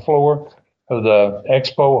on the floor of the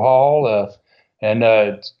expo hall.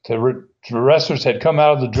 The wrestlers had come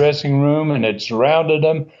out of the dressing room and had surrounded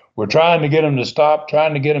them. We're trying to get them to stop,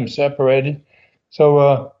 trying to get them separated.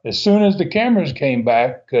 So as soon as the cameras came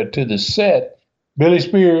back to the set, Billy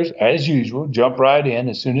Spears, as usual, jumped right in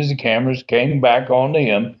as soon as the cameras came back on to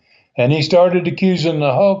him. And he started accusing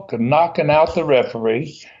the Hulk of knocking out the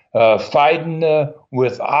referee, fighting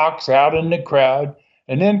with Ox out in the crowd,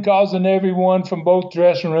 and then causing everyone from both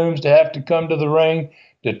dressing rooms to have to come to the ring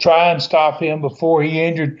to try and stop him before he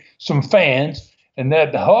injured some fans, and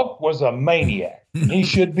that Hulk was a maniac. He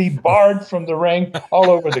should be barred from the ring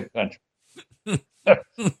all over the country.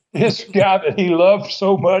 This guy that he loved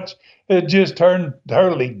so much, it just turned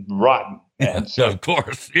totally rotten. Man. So, of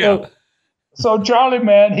course, yeah. So Charlie,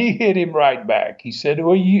 man, he hit him right back. He said,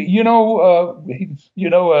 well,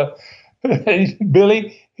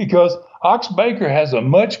 Billy, he goes, Ox Baker has a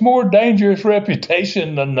much more dangerous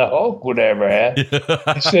reputation than the Hulk would ever have.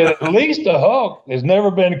 He said, at least the Hulk has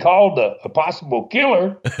never been called a possible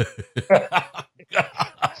killer.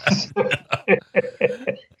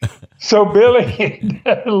 So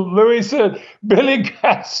Louis said, Billy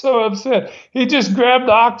got so upset. He just grabbed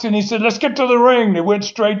Ox and he said, let's get to the ring. They went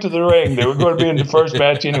straight to the ring. They were going to be in the first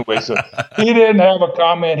match anyway. So he didn't have a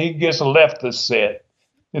comment. He just left the set,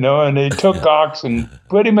 and they took Ox and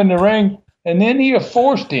put him in the ring. And then he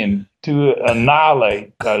forced him to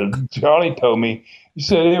annihilate. Charlie told me, he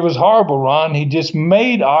said, it was horrible, Ron. He just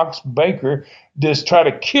made Ox Baker just try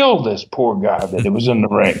to kill this poor guy that was in the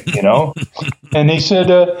ring, And he said,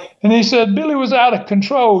 Billy was out of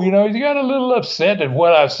control. He got a little upset at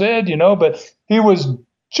what I said, but he was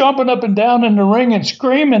jumping up and down in the ring and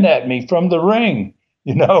screaming at me from the ring.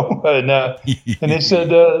 And he said,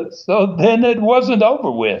 so then it wasn't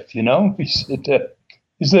over with, he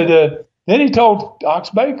said, then he told Ox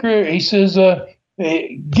Baker, he says,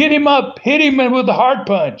 get him up, hit him with a hard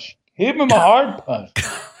punch, hit him a hard punch.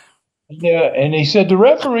 Yeah, and he said the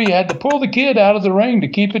referee had to pull the kid out of the ring to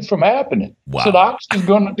keep it from happening. Wow. So Ox was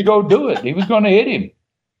going to go do it. He was going to hit him.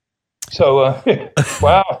 So,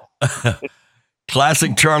 wow.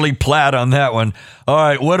 Classic Charlie Platt on that one. All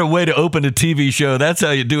right, what a way to open a TV show. That's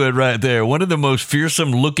how you do it right there. One of the most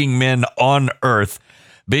fearsome-looking men on earth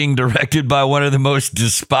being directed by one of the most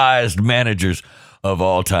despised managers of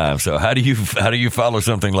all time. So how do you follow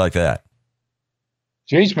something like that?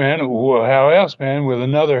 Jeez, man. Well, how else, man? With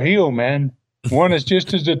another heel, man. One is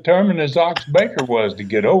just as determined as Ox Baker was to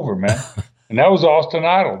get over, man. And that was Austin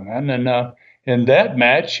Idol, man. And in that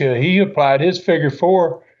match, he applied his figure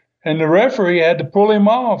four, and the referee had to pull him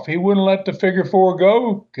off. He wouldn't let the figure four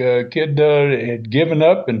go. Kid had given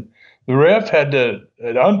up, and the ref had to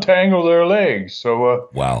untangle their legs. So,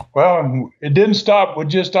 wow. Well, it didn't stop with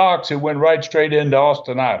just Ox. It went right straight into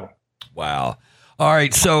Austin Idol. Wow. All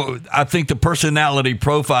right, so I think the personality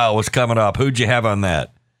profile was coming up. Who'd you have on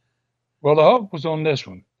that? Well, the Hulk was on this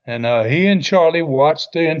one, and he and Charlie watched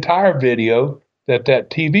the entire video that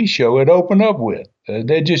TV show had opened up with.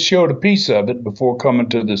 They just showed a piece of it before coming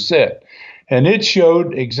to the set, and it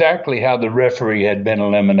showed exactly how the referee had been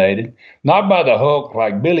eliminated, not by the Hulk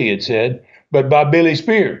like Billy had said, but by Billy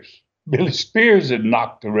Spears. Billy Spears had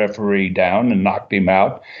knocked the referee down and knocked him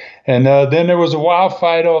out. And then there was a wild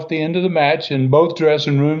fight off the end of the match, and both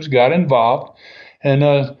dressing rooms got involved.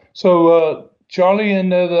 And so Charlie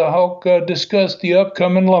and the Hulk discussed the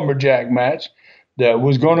upcoming lumberjack match that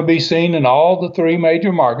was going to be seen in all the three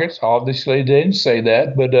major markets. Obviously, they didn't say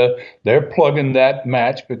that, but they're plugging that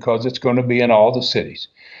match because it's going to be in all the cities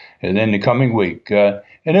and in the coming week.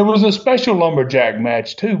 And it was a special lumberjack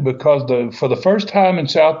match, too, because for the first time in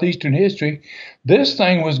Southeastern history, this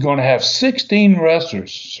thing was going to have 16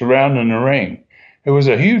 wrestlers surrounding the ring. It was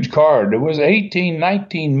a huge card. There was 18,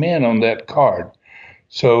 19 men on that card.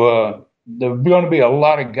 So there were going to be a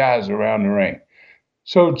lot of guys around the ring.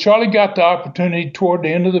 So Charlie got the opportunity toward the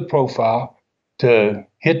end of the profile to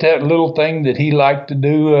hit that little thing that he liked to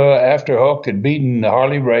do after Hulk had beaten the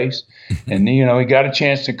Harley Race. And, he got a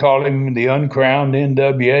chance to call him the uncrowned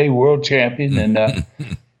NWA world champion.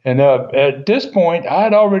 And at this point, I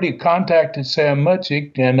had already contacted Sam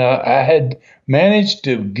Mutchik, and I had managed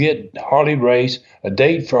to get Harley Race, a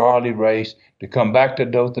date for Harley Race, to come back to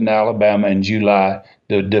Dothan, Alabama in July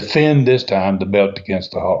to defend this time the belt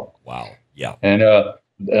against the Hulk. Wow. Yeah. And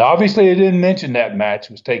obviously, it didn't mention that match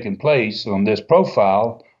was taking place on this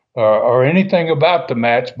profile or anything about the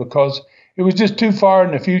match because it was just too far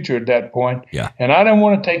in the future at that point. Yeah. And I didn't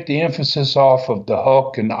want to take the emphasis off of the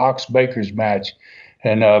Hulk and Ox Baker's match,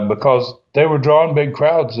 and because they were drawing big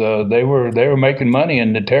crowds, they were making money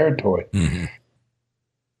in the territory. Mm-hmm.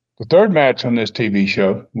 The third match on this TV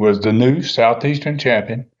show was the new Southeastern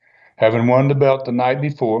champion, having won the belt the night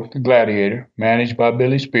before, the Gladiator, managed by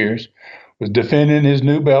Billy Spears, was defending his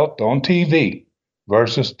new belt on TV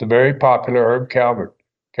versus the very popular Herb Calvert.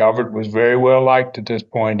 Calvert was very well liked at this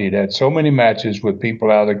point. He'd had so many matches with people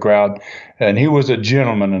out of the crowd, and he was a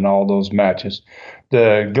gentleman in all those matches.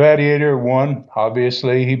 The Gladiator won.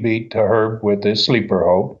 Obviously, he beat Herb with his sleeper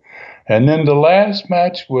hold. And then the last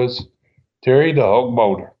match was Terry the Hulk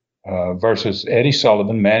Boulder versus Eddie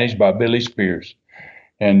Sullivan, managed by Billy Spears.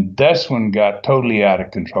 And this one got totally out of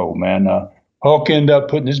control, man. Hulk ended up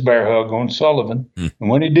putting his bear hug on Sullivan. And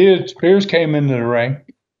when he did, Spears came into the ring,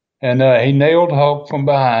 and he nailed Hulk from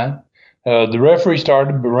behind. The referee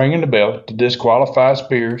started ringing the bell to disqualify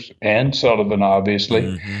Spears and Sullivan, obviously.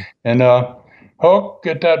 Mm-hmm. And Hulk,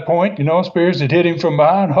 at that point, Spears had hit him from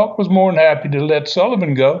behind. Hulk was more than happy to let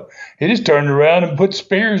Sullivan go. He just turned around and put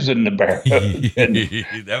Spears in the bear hug. And,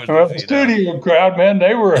 the studio crowd, man,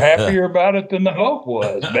 they were happier about it than the Hulk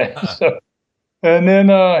was, man. And then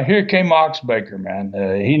here came Ox Baker, man.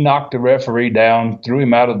 He knocked the referee down, threw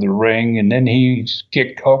him out of the ring, and then he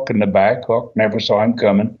kicked Hulk in the back. Hulk never saw him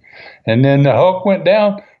coming. And then the Hulk went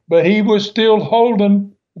down, but he was still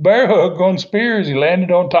holding the bear hug on Spears. He landed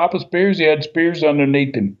on top of Spears. He had Spears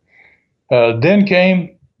underneath him. Then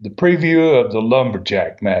came the preview of the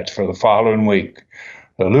lumberjack match for the following week.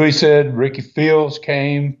 Louis said Ricky Fields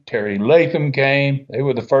came, Terry Latham came. They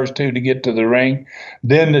were the first two to get to the ring.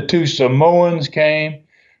 Then the two Samoans came.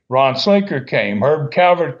 Ron Slinker came. Herb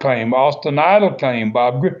Calvert came. Austin Idol came.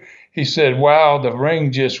 He said, wow, the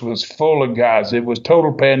ring just was full of guys. It was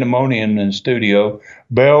total pandemonium in the studio.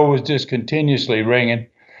 Bell was just continuously ringing.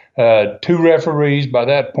 Two referees by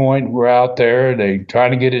that point were out there. They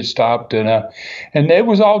trying to get it stopped, and it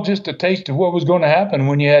was all just a taste of what was going to happen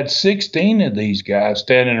when you had 16 of these guys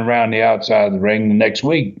standing around the outside of the ring the next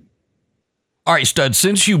week. All right, Stud,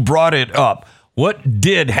 since you brought it up, what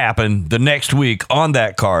did happen the next week on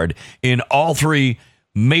that card in all three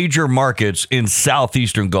major markets in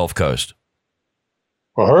Southeastern Gulf Coast?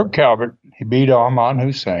 Well, Herb Calvert, he beat Arman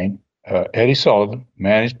Hussein. Eddie Sullivan,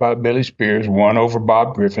 managed by Billy Spears, won over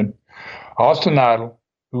Bob Griffin. Austin Idol,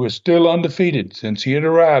 who was still undefeated since he had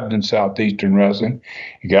arrived in Southeastern Wrestling,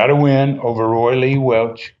 he got a win over Roy Lee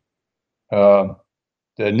Welch. The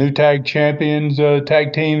new tag champions,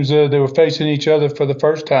 tag teams, they were facing each other for the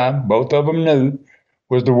first time. Both of them knew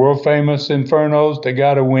was the world famous Infernos. They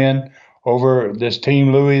got a win over this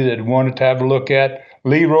Team Louie that wanted to have a look at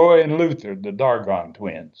Leroy and Luther, the Dargon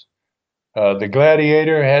twins. The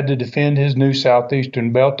Gladiator had to defend his new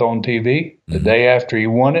Southeastern belt on TV the day after he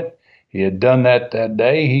won it. He had done that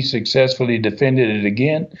day. He successfully defended it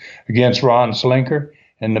again against Ron Slinker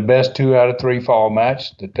in the best 2 out of 3 fall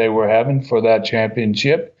match that they were having for that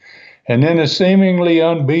championship. And then the seemingly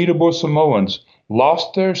unbeatable Samoans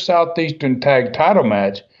lost their Southeastern tag title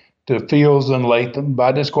match to Fields and Latham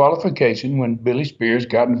by disqualification when Billy Spears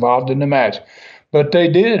got involved in the match. But they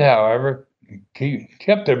did, however,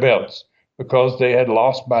 kept their belts, because they had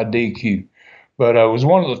lost by DQ. But it was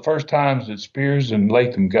one of the first times that Spears and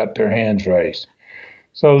Latham got their hands raised.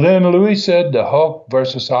 So then Louis said the Hulk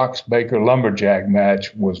versus Ox Baker Lumberjack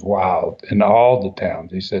match was wild in all the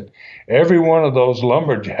towns. He said every one of those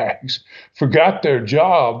lumberjacks forgot their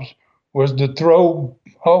jobs was to throw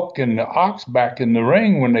Hulk and the Ox back in the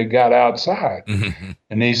ring when they got outside.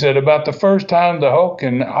 And he said about the first time the Hulk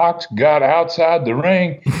and the Ox got outside the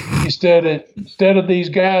ring, instead of these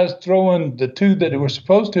guys throwing the two that they were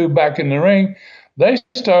supposed to back in the ring, they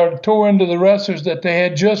started throwing to the wrestlers that they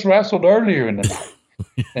had just wrestled earlier in the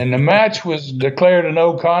night. And the match was declared a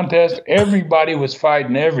no contest. Everybody was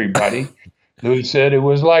fighting everybody. Louis said it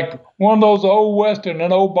was like one of those old Western,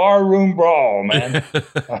 an old barroom brawl, man.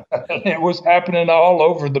 It was happening all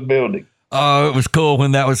over the building. Oh, it was cool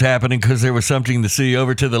when that was happening because there was something to see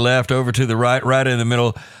over to the left, over to the right, right in the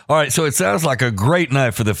middle. All right, so it sounds like a great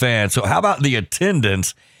night for the fans. So how about the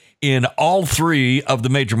attendance in all three of the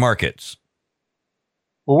major markets?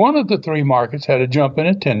 Well, one of the three markets had a jump in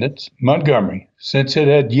attendance, Montgomery, since it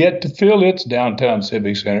had yet to fill its downtown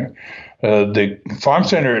civic center. The Farm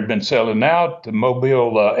Center had been selling out. The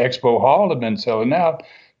Mobile Expo Hall had been selling out.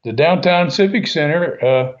 The downtown civic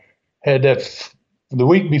center had the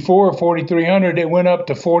week before 4,300. It went up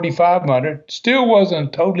to 4,500. Still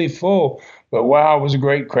wasn't totally full, but wow, it was a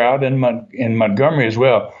great crowd in Montgomery as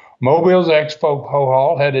well. Mobile's Expo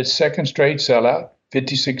Hall had its second straight sellout.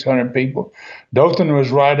 5,600 people. Dothan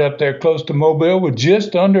was right up there close to Mobile with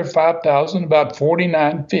just under 5,000, about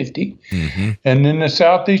 4,950. And then the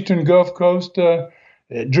Southeastern Gulf Coast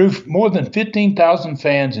it drew more than 15,000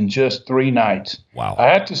 fans in just 3 nights. Wow. I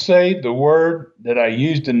have to say the word that I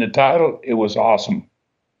used in the title, it was awesome.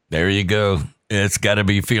 There you go. It's got to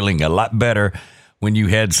be feeling a lot better when you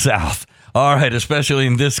head south. All right, especially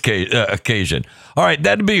in this occasion. All right,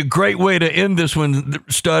 that'd be a great way to end this one,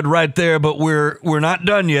 Stud, right there, but we're not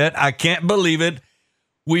done yet. I can't believe it.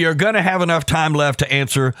 We are going to have enough time left to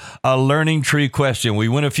answer a learning tree question. We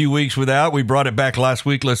went a few weeks without. We brought it back last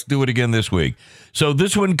week. Let's do it again this week. So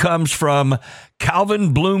this one comes from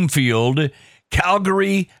Calvin Bloomfield,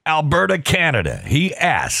 Calgary, Alberta, Canada. He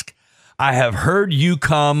asked, I have heard you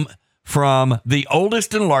come from the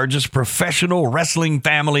oldest and largest professional wrestling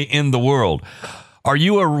family in the world. Are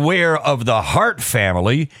you aware of the Hart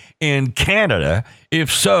family in Canada?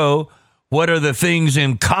 If so, what are the things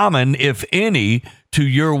in common, if any, to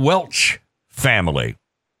your Welch family?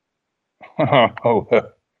 Oh,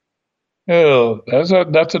 that's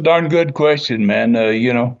a darn good question, man.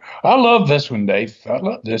 I love this one, Dave. I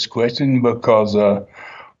love this question because,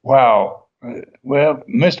 wow. Well,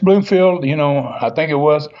 Mr. Bloomfield, I think it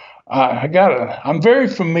was. I'm very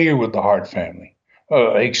familiar with the Hart family,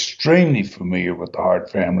 extremely familiar with the Hart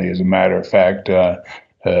family, as a matter of fact.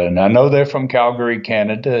 And I know they're from Calgary,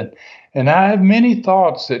 Canada. And I have many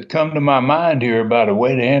thoughts that come to my mind here about a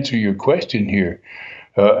way to answer your question here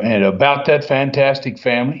and about that fantastic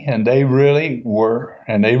family. And they really were,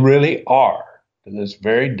 and they really are to this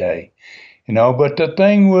very day. But the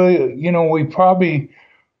thing we probably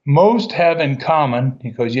most have in common,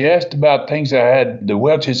 because you asked about things the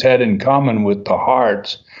Welches had in common with the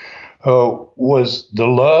Harts, was the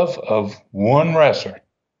love of one wrestler.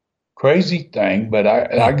 Crazy thing, but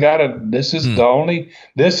I gotta. This is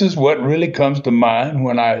what really comes to mind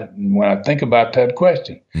when I think about that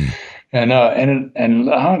question.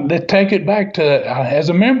 Let's take it back to as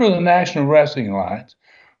a member of the National Wrestling Alliance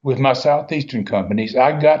with my Southeastern companies,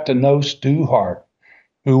 I got to know Stu Hart,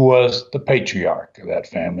 who was the patriarch of that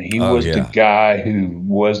family. He was the guy who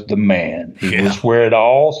was the man. He was where it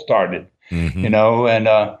all started, you know, and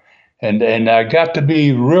I got to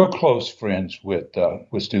be real close friends with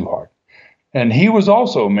Stu Hart. And he was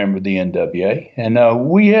also a member of the NWA. And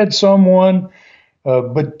we had someone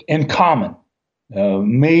but in common,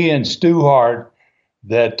 me and Stu Hart,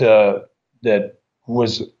 that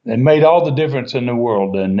made all the difference in the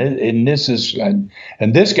world. And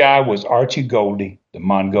this guy was Archie Goldie, the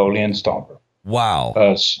Mongolian Stomper.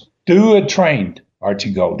 Wow. Stu had trained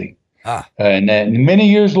Archie Goldie. And then many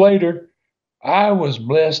years later, I was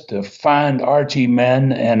blessed to find Archie,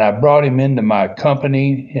 man, and I brought him into my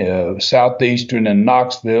company, Southeastern in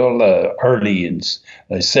Knoxville, early in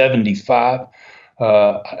 75.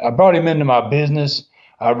 I brought him into my business.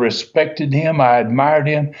 I respected him. I admired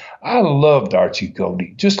him. I loved Archie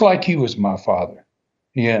Goldie, just like he was my father.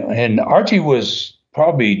 Yeah, and Archie was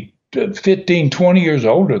probably 15, 20 years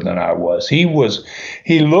older than I was. He was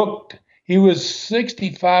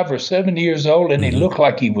 65 or 70 years old, and he looked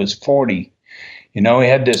like he was 40. You know, he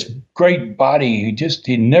had this great body.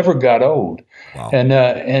 He never got old. Wow.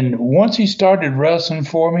 And once he started wrestling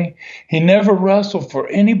for me, he never wrestled for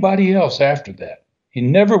anybody else after that. He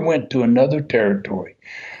never went to another territory.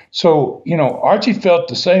 So, you know, Archie felt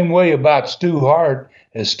the same way about Stu Hart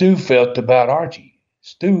as Stu felt about Archie.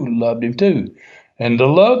 Stu loved him too. And the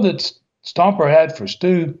love that Stomper had for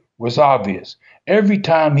Stu was obvious. Every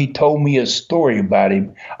time he told me a story about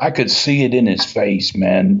him, I could see it in his face,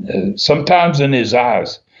 man, sometimes in his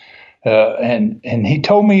eyes. And he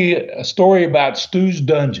told me a story about Stu's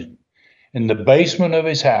dungeon in the basement of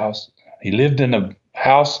his house. He lived in a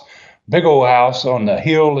house, big old house on the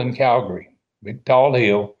hill in Calgary, big tall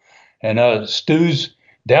hill. And Stu's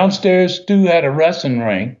downstairs, Stu had a wrestling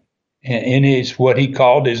ring in his what he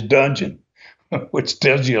called his dungeon, which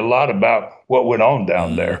tells you a lot about what went on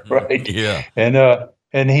down there, right? Yeah.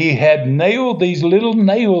 And he had nailed these little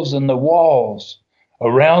nails in the walls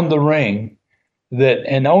around the ring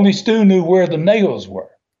and only Stu knew where the nails were.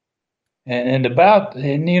 And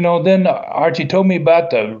you know, then Archie told me about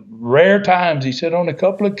the rare times. He said on a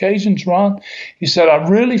couple of occasions, Ron, he said, I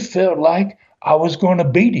really felt like I was going to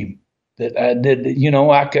beat him. That you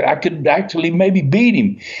know, I could actually maybe beat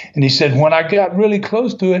him. And he said, when I got really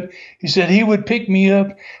close to it, he said he would pick me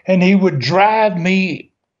up and he would drive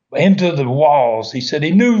me into the walls. He said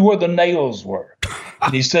he knew where the nails were.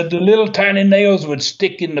 And he said the little tiny nails would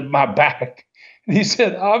stick into my back. And he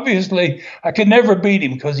said, obviously, I could never beat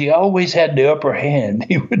him because he always had the upper hand.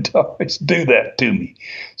 He would always do that to me.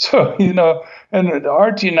 So, you know, and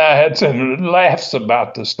Archie and I had some laughs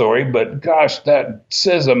about the story, but gosh, that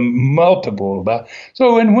says a multiple about.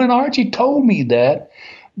 So, and when Archie told me that,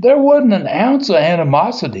 there wasn't an ounce of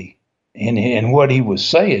animosity in what he was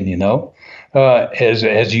saying, you know,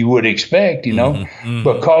 as you would expect, you know,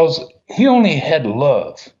 because he only had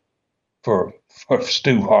love for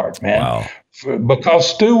Stu Hart, man. Wow. Because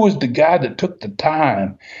Stu was the guy that took the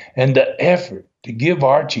time and the effort to give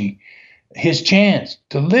Archie his chance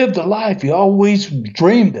to live the life he always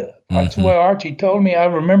dreamed of. That's why Archie told me. I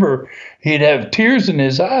remember he'd have tears in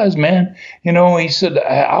his eyes, man. You know, he said,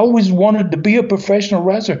 I always wanted to be a professional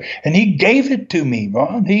wrestler, and he gave it to me,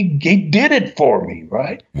 Ron. He did it for me,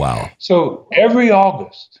 right? Wow. So every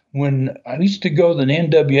August, when I used to go to the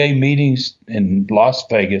NWA meetings in Las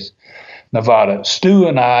Vegas, Nevada, Stu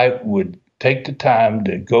and I would take the time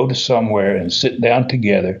to go to somewhere and sit down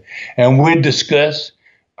together, and we'd discuss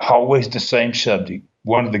always the same subject,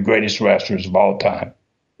 one of the greatest wrestlers of all time,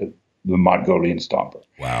 the Mongolian Stomper.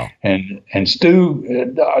 Wow. And Stu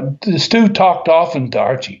talked often to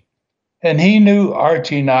Archie, and he knew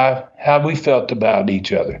Archie and I, how we felt about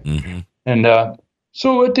each other. And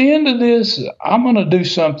so at the end of this, I'm going to do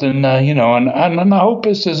something, you know, and I hope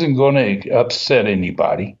this isn't going to upset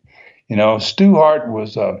anybody. You know, Stu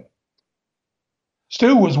was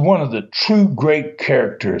one of the true great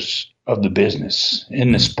characters of the business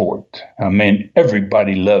in the sport. I mean,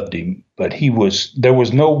 everybody loved him, but there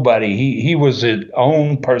was nobody. He was his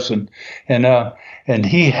own person, and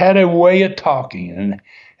he had a way of talking.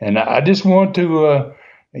 And I just want to,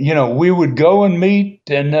 you know, we would go and meet,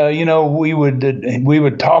 and you know, we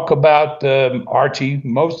would talk about Archie.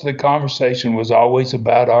 Most of the conversation was always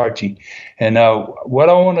about Archie. And what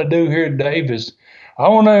I want to do here, Dave, is I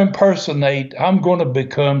want to impersonate. I'm going to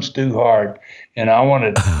become Stu Hart, and I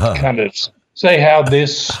want to kind of say how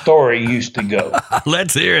this story used to go.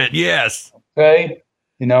 Let's hear it. Yes. Okay.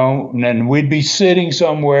 you know, and then we'd be sitting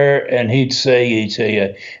somewhere, and he'd say,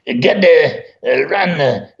 "Get the run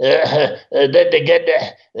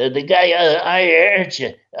the guy Arch,"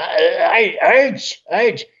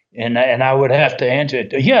 and I would have to answer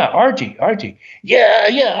it. Yeah, Archie,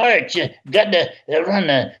 yeah, Arch, got to run.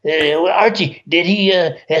 Archie, did he?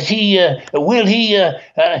 Has he? Will he?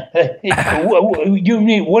 You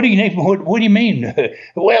mean what do you mean? What do you mean?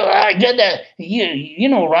 Well, I got to. You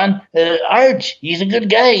know, Ron, Arch, he's a good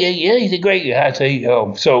guy. Yeah, he's a great guy. I say,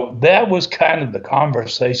 oh, so that was kind of the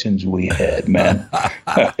conversations we had, man.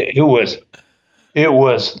 It was,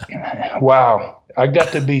 wow. I got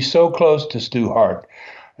to be so close to Stu Hart.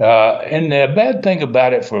 And the bad thing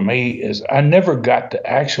about it for me is I never got to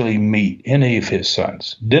actually meet any of his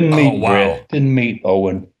sons. Didn't meet Brett, didn't meet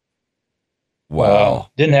Owen. Wow.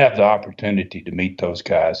 Didn't have the opportunity to meet those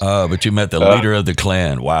guys. But you met the leader of the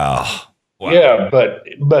clan. Wow. Yeah,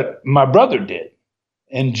 but my brother did,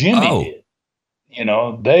 and Jimmy did. You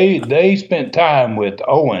know, they spent time with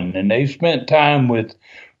Owen, and they spent time with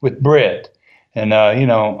Brett. And, you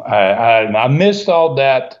know, I missed all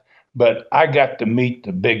that. But I got to meet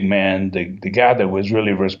the big man, the guy that was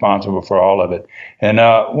really responsible for all of it. And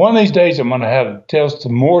one of these days, I'm going to tell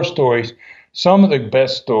some more stories. Some of the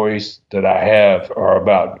best stories that I have are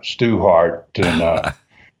about Stu Hart. And,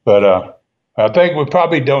 but I think we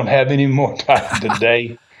probably don't have any more time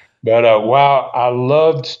today. But wow, I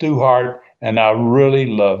loved Stu Hart. And I really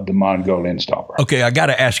loved the Mongolian Stomper. Okay, I got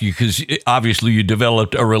to ask you, because obviously you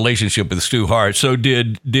developed a relationship with Stu Hart. So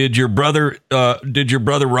did your brother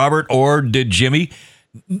Robert or did Jimmy,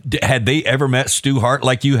 had they ever met Stu Hart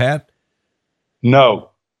like you had? No.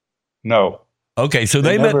 Okay, so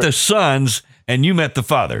they met the sons and you met the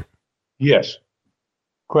father. Yes.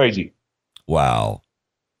 Crazy. Wow.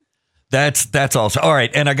 That's awesome. All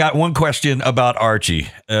right, and I got one question about Archie,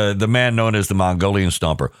 the man known as the Mongolian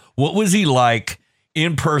Stomper. What was he like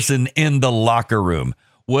in person in the locker room?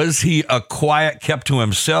 Was he a quiet, kept to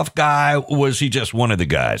himself guy? Was he just one of the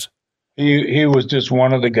guys? He was just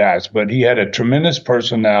one of the guys, but he had a tremendous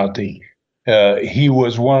personality. He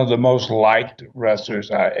was one of the most liked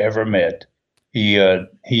wrestlers I ever met.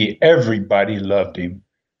 Everybody loved him.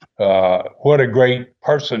 What a great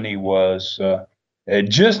person he was.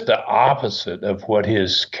 Just the opposite of what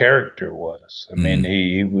his character was. I mean,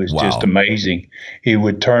 he was just amazing. He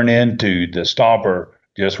would turn into the Stomper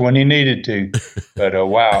just when he needed to. But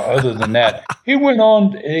wow, other than that, he went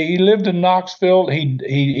on. He lived in Knoxville.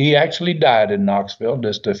 He actually died in Knoxville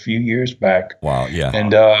just a few years back. Wow, yeah.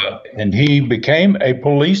 And he became a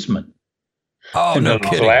policeman. Oh, in no the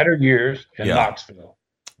kidding. latter years in Knoxville.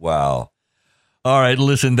 Wow. All right,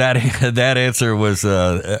 listen, that answer was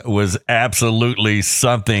absolutely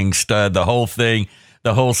something, Stud. The whole thing,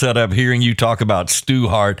 the whole setup, hearing you talk about Stu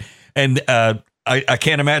Hart, and I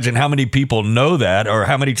can't imagine how many people know that or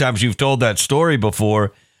how many times you've told that story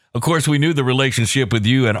before. Of course, we knew the relationship with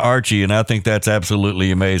you and Archie, and I think that's absolutely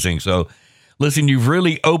amazing. So, listen, you've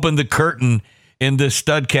really opened the curtain in this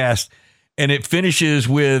Studcast, and it finishes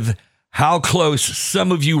with how close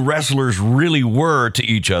some of you wrestlers really were to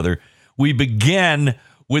each other. We begin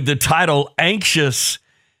with the title Anxious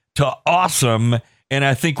to Awesome, and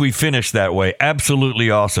I think we finished that way.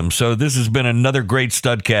 Absolutely awesome. So this has been another great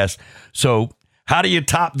Studcast. So how do you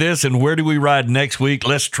top this, and where do we ride next week?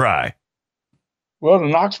 Let's try. Well, the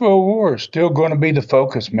Knoxville War is still going to be the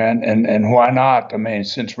focus, man, and why not? I mean,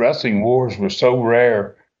 since wrestling wars were so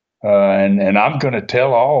rare, and I'm going to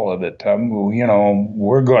tell all of it. You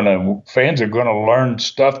know, fans are going to learn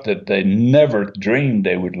stuff that they never dreamed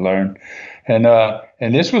they would learn. And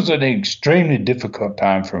this was an extremely difficult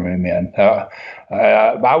time for me, man.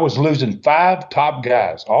 I was losing 5 top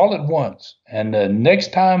guys all at once. And the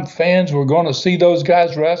next time fans were going to see those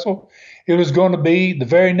guys wrestle, it was going to be the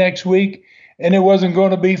very next week, and it wasn't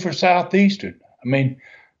going to be for Southeastern. I mean,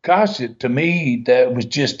 gosh, to me, that was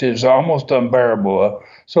it was almost unbearable.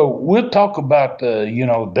 So we'll talk about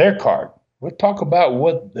their card. We'll talk about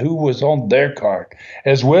who was on their card,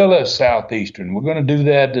 as well as Southeastern. We're going to do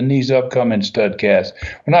that in these upcoming Studcasts.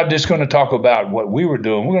 We're not just going to talk about what we were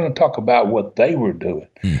doing. We're going to talk about what they were doing.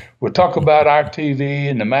 We'll talk about our TV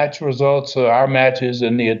and the match results, our matches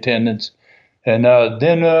and the attendance. And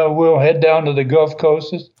then we'll head down to the Gulf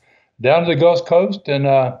Coast, and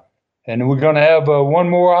we're going to have one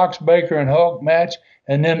more Ox Baker and Hulk match.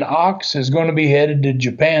 And then Ox is going to be headed to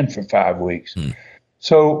Japan for 5 weeks.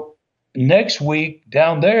 So next week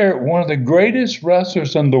down there, one of the greatest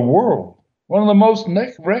wrestlers in the world, one of the most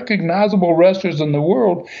recognizable wrestlers in the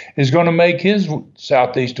world, is going to make his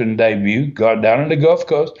Southeastern debut. Got down in the Gulf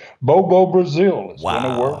Coast. Bobo Brazil is going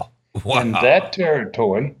to work in that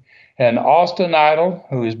territory. And Austin Idol,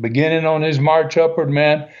 who is beginning on his march upward,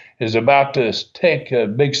 man, is about to take a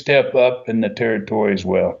big step up in the territory as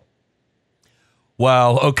well.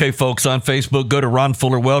 Wow. Okay, folks, on Facebook, go to Ron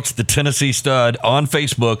Fuller Welch, the Tennessee Stud, on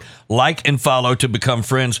Facebook. Like and follow to become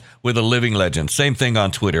friends with a living legend. Same thing on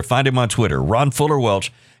Twitter. Find him on Twitter, Ron Fuller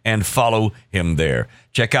Welch, and follow him there.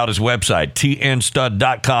 Check out his website,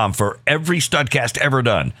 tnstud.com, for every studcast ever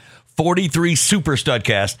done. 43 Super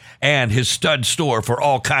Studcast, and his stud store for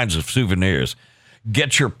all kinds of souvenirs.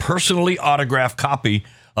 Get your personally autographed copy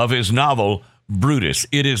of his novel, Brutus.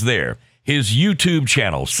 It is there. His YouTube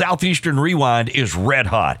channel, Southeastern Rewind, is red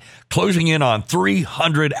hot, closing in on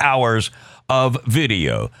 300 hours of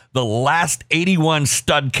video. The last 81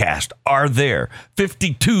 Studcast are there.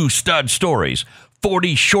 52 stud stories,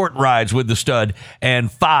 40 short rides with the stud,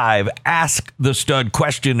 and 5 Ask the Stud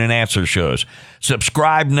question and answer shows.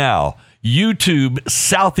 Subscribe now. YouTube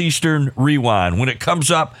Southeastern Rewind. When it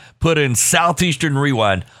comes up, put in Southeastern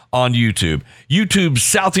Rewind on YouTube. YouTube's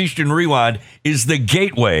Southeastern Rewind is the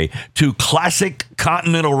gateway to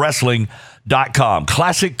ClassicContinentalWrestling.com.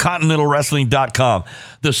 ClassicContinentalWrestling.com,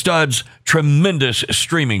 the Stud's tremendous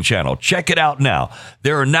streaming channel. Check it out now.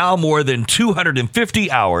 There are now more than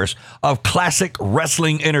 250 hours of classic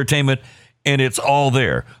wrestling entertainment, and it's all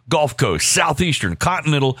there. Gulf Coast, Southeastern,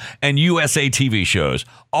 Continental, and USA TV shows,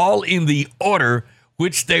 all in the order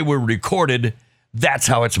which they were recorded. That's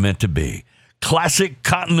how it's meant to be.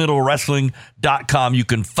 ClassicContinentalWrestling.com. You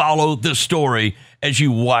can follow the story as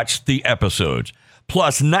you watch the episodes.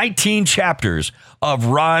 Plus 19 chapters of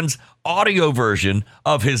Ron's audio version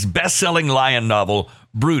of his best-selling lion novel,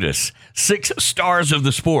 Brutus. 6 stars of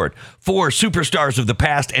the sport, 4 superstars of the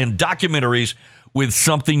past, and documentaries with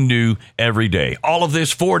something new every day. All of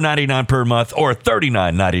this $4.99 per month or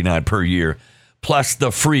 $39.99 per year. Plus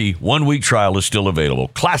the free 1-week trial is still available.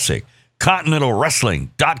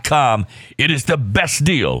 ClassicContinentalWrestling.com. It is the best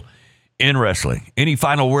deal in wrestling. Any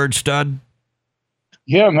final words, Stud?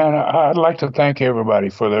 Yeah, man, I'd like to thank everybody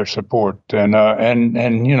for their support and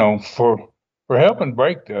you know, for helping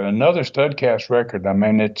break another Studcast record. I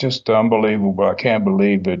mean, it's just unbelievable. I can't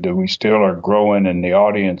believe that we still are growing and the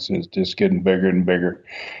audience is just getting bigger and bigger.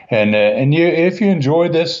 And you, if you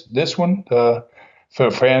enjoyed this one, for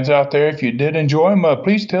fans out there, if you did enjoy them,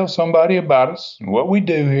 please tell somebody about us and what we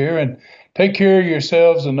do here, and take care of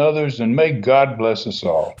yourselves and others, and may God bless us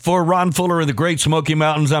all. For Ron Fuller of the Great Smoky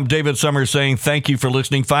Mountains, I'm David Summers saying thank you for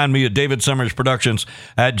listening. Find me at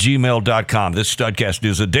davidsummersproductions@gmail.com. This Studcast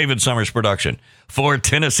is a David Summers production for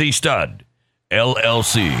Tennessee Stud,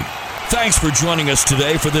 LLC. Thanks for joining us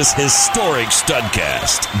today for this historic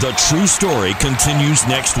Studcast. The true story continues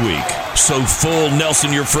next week. So full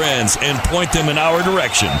Nelson your friends and point them in our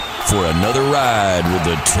direction for another ride with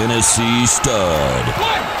the Tennessee Stud.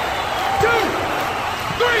 1, 2,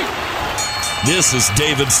 3. This is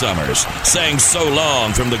David Summers saying so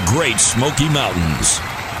long from the Great Smoky Mountains.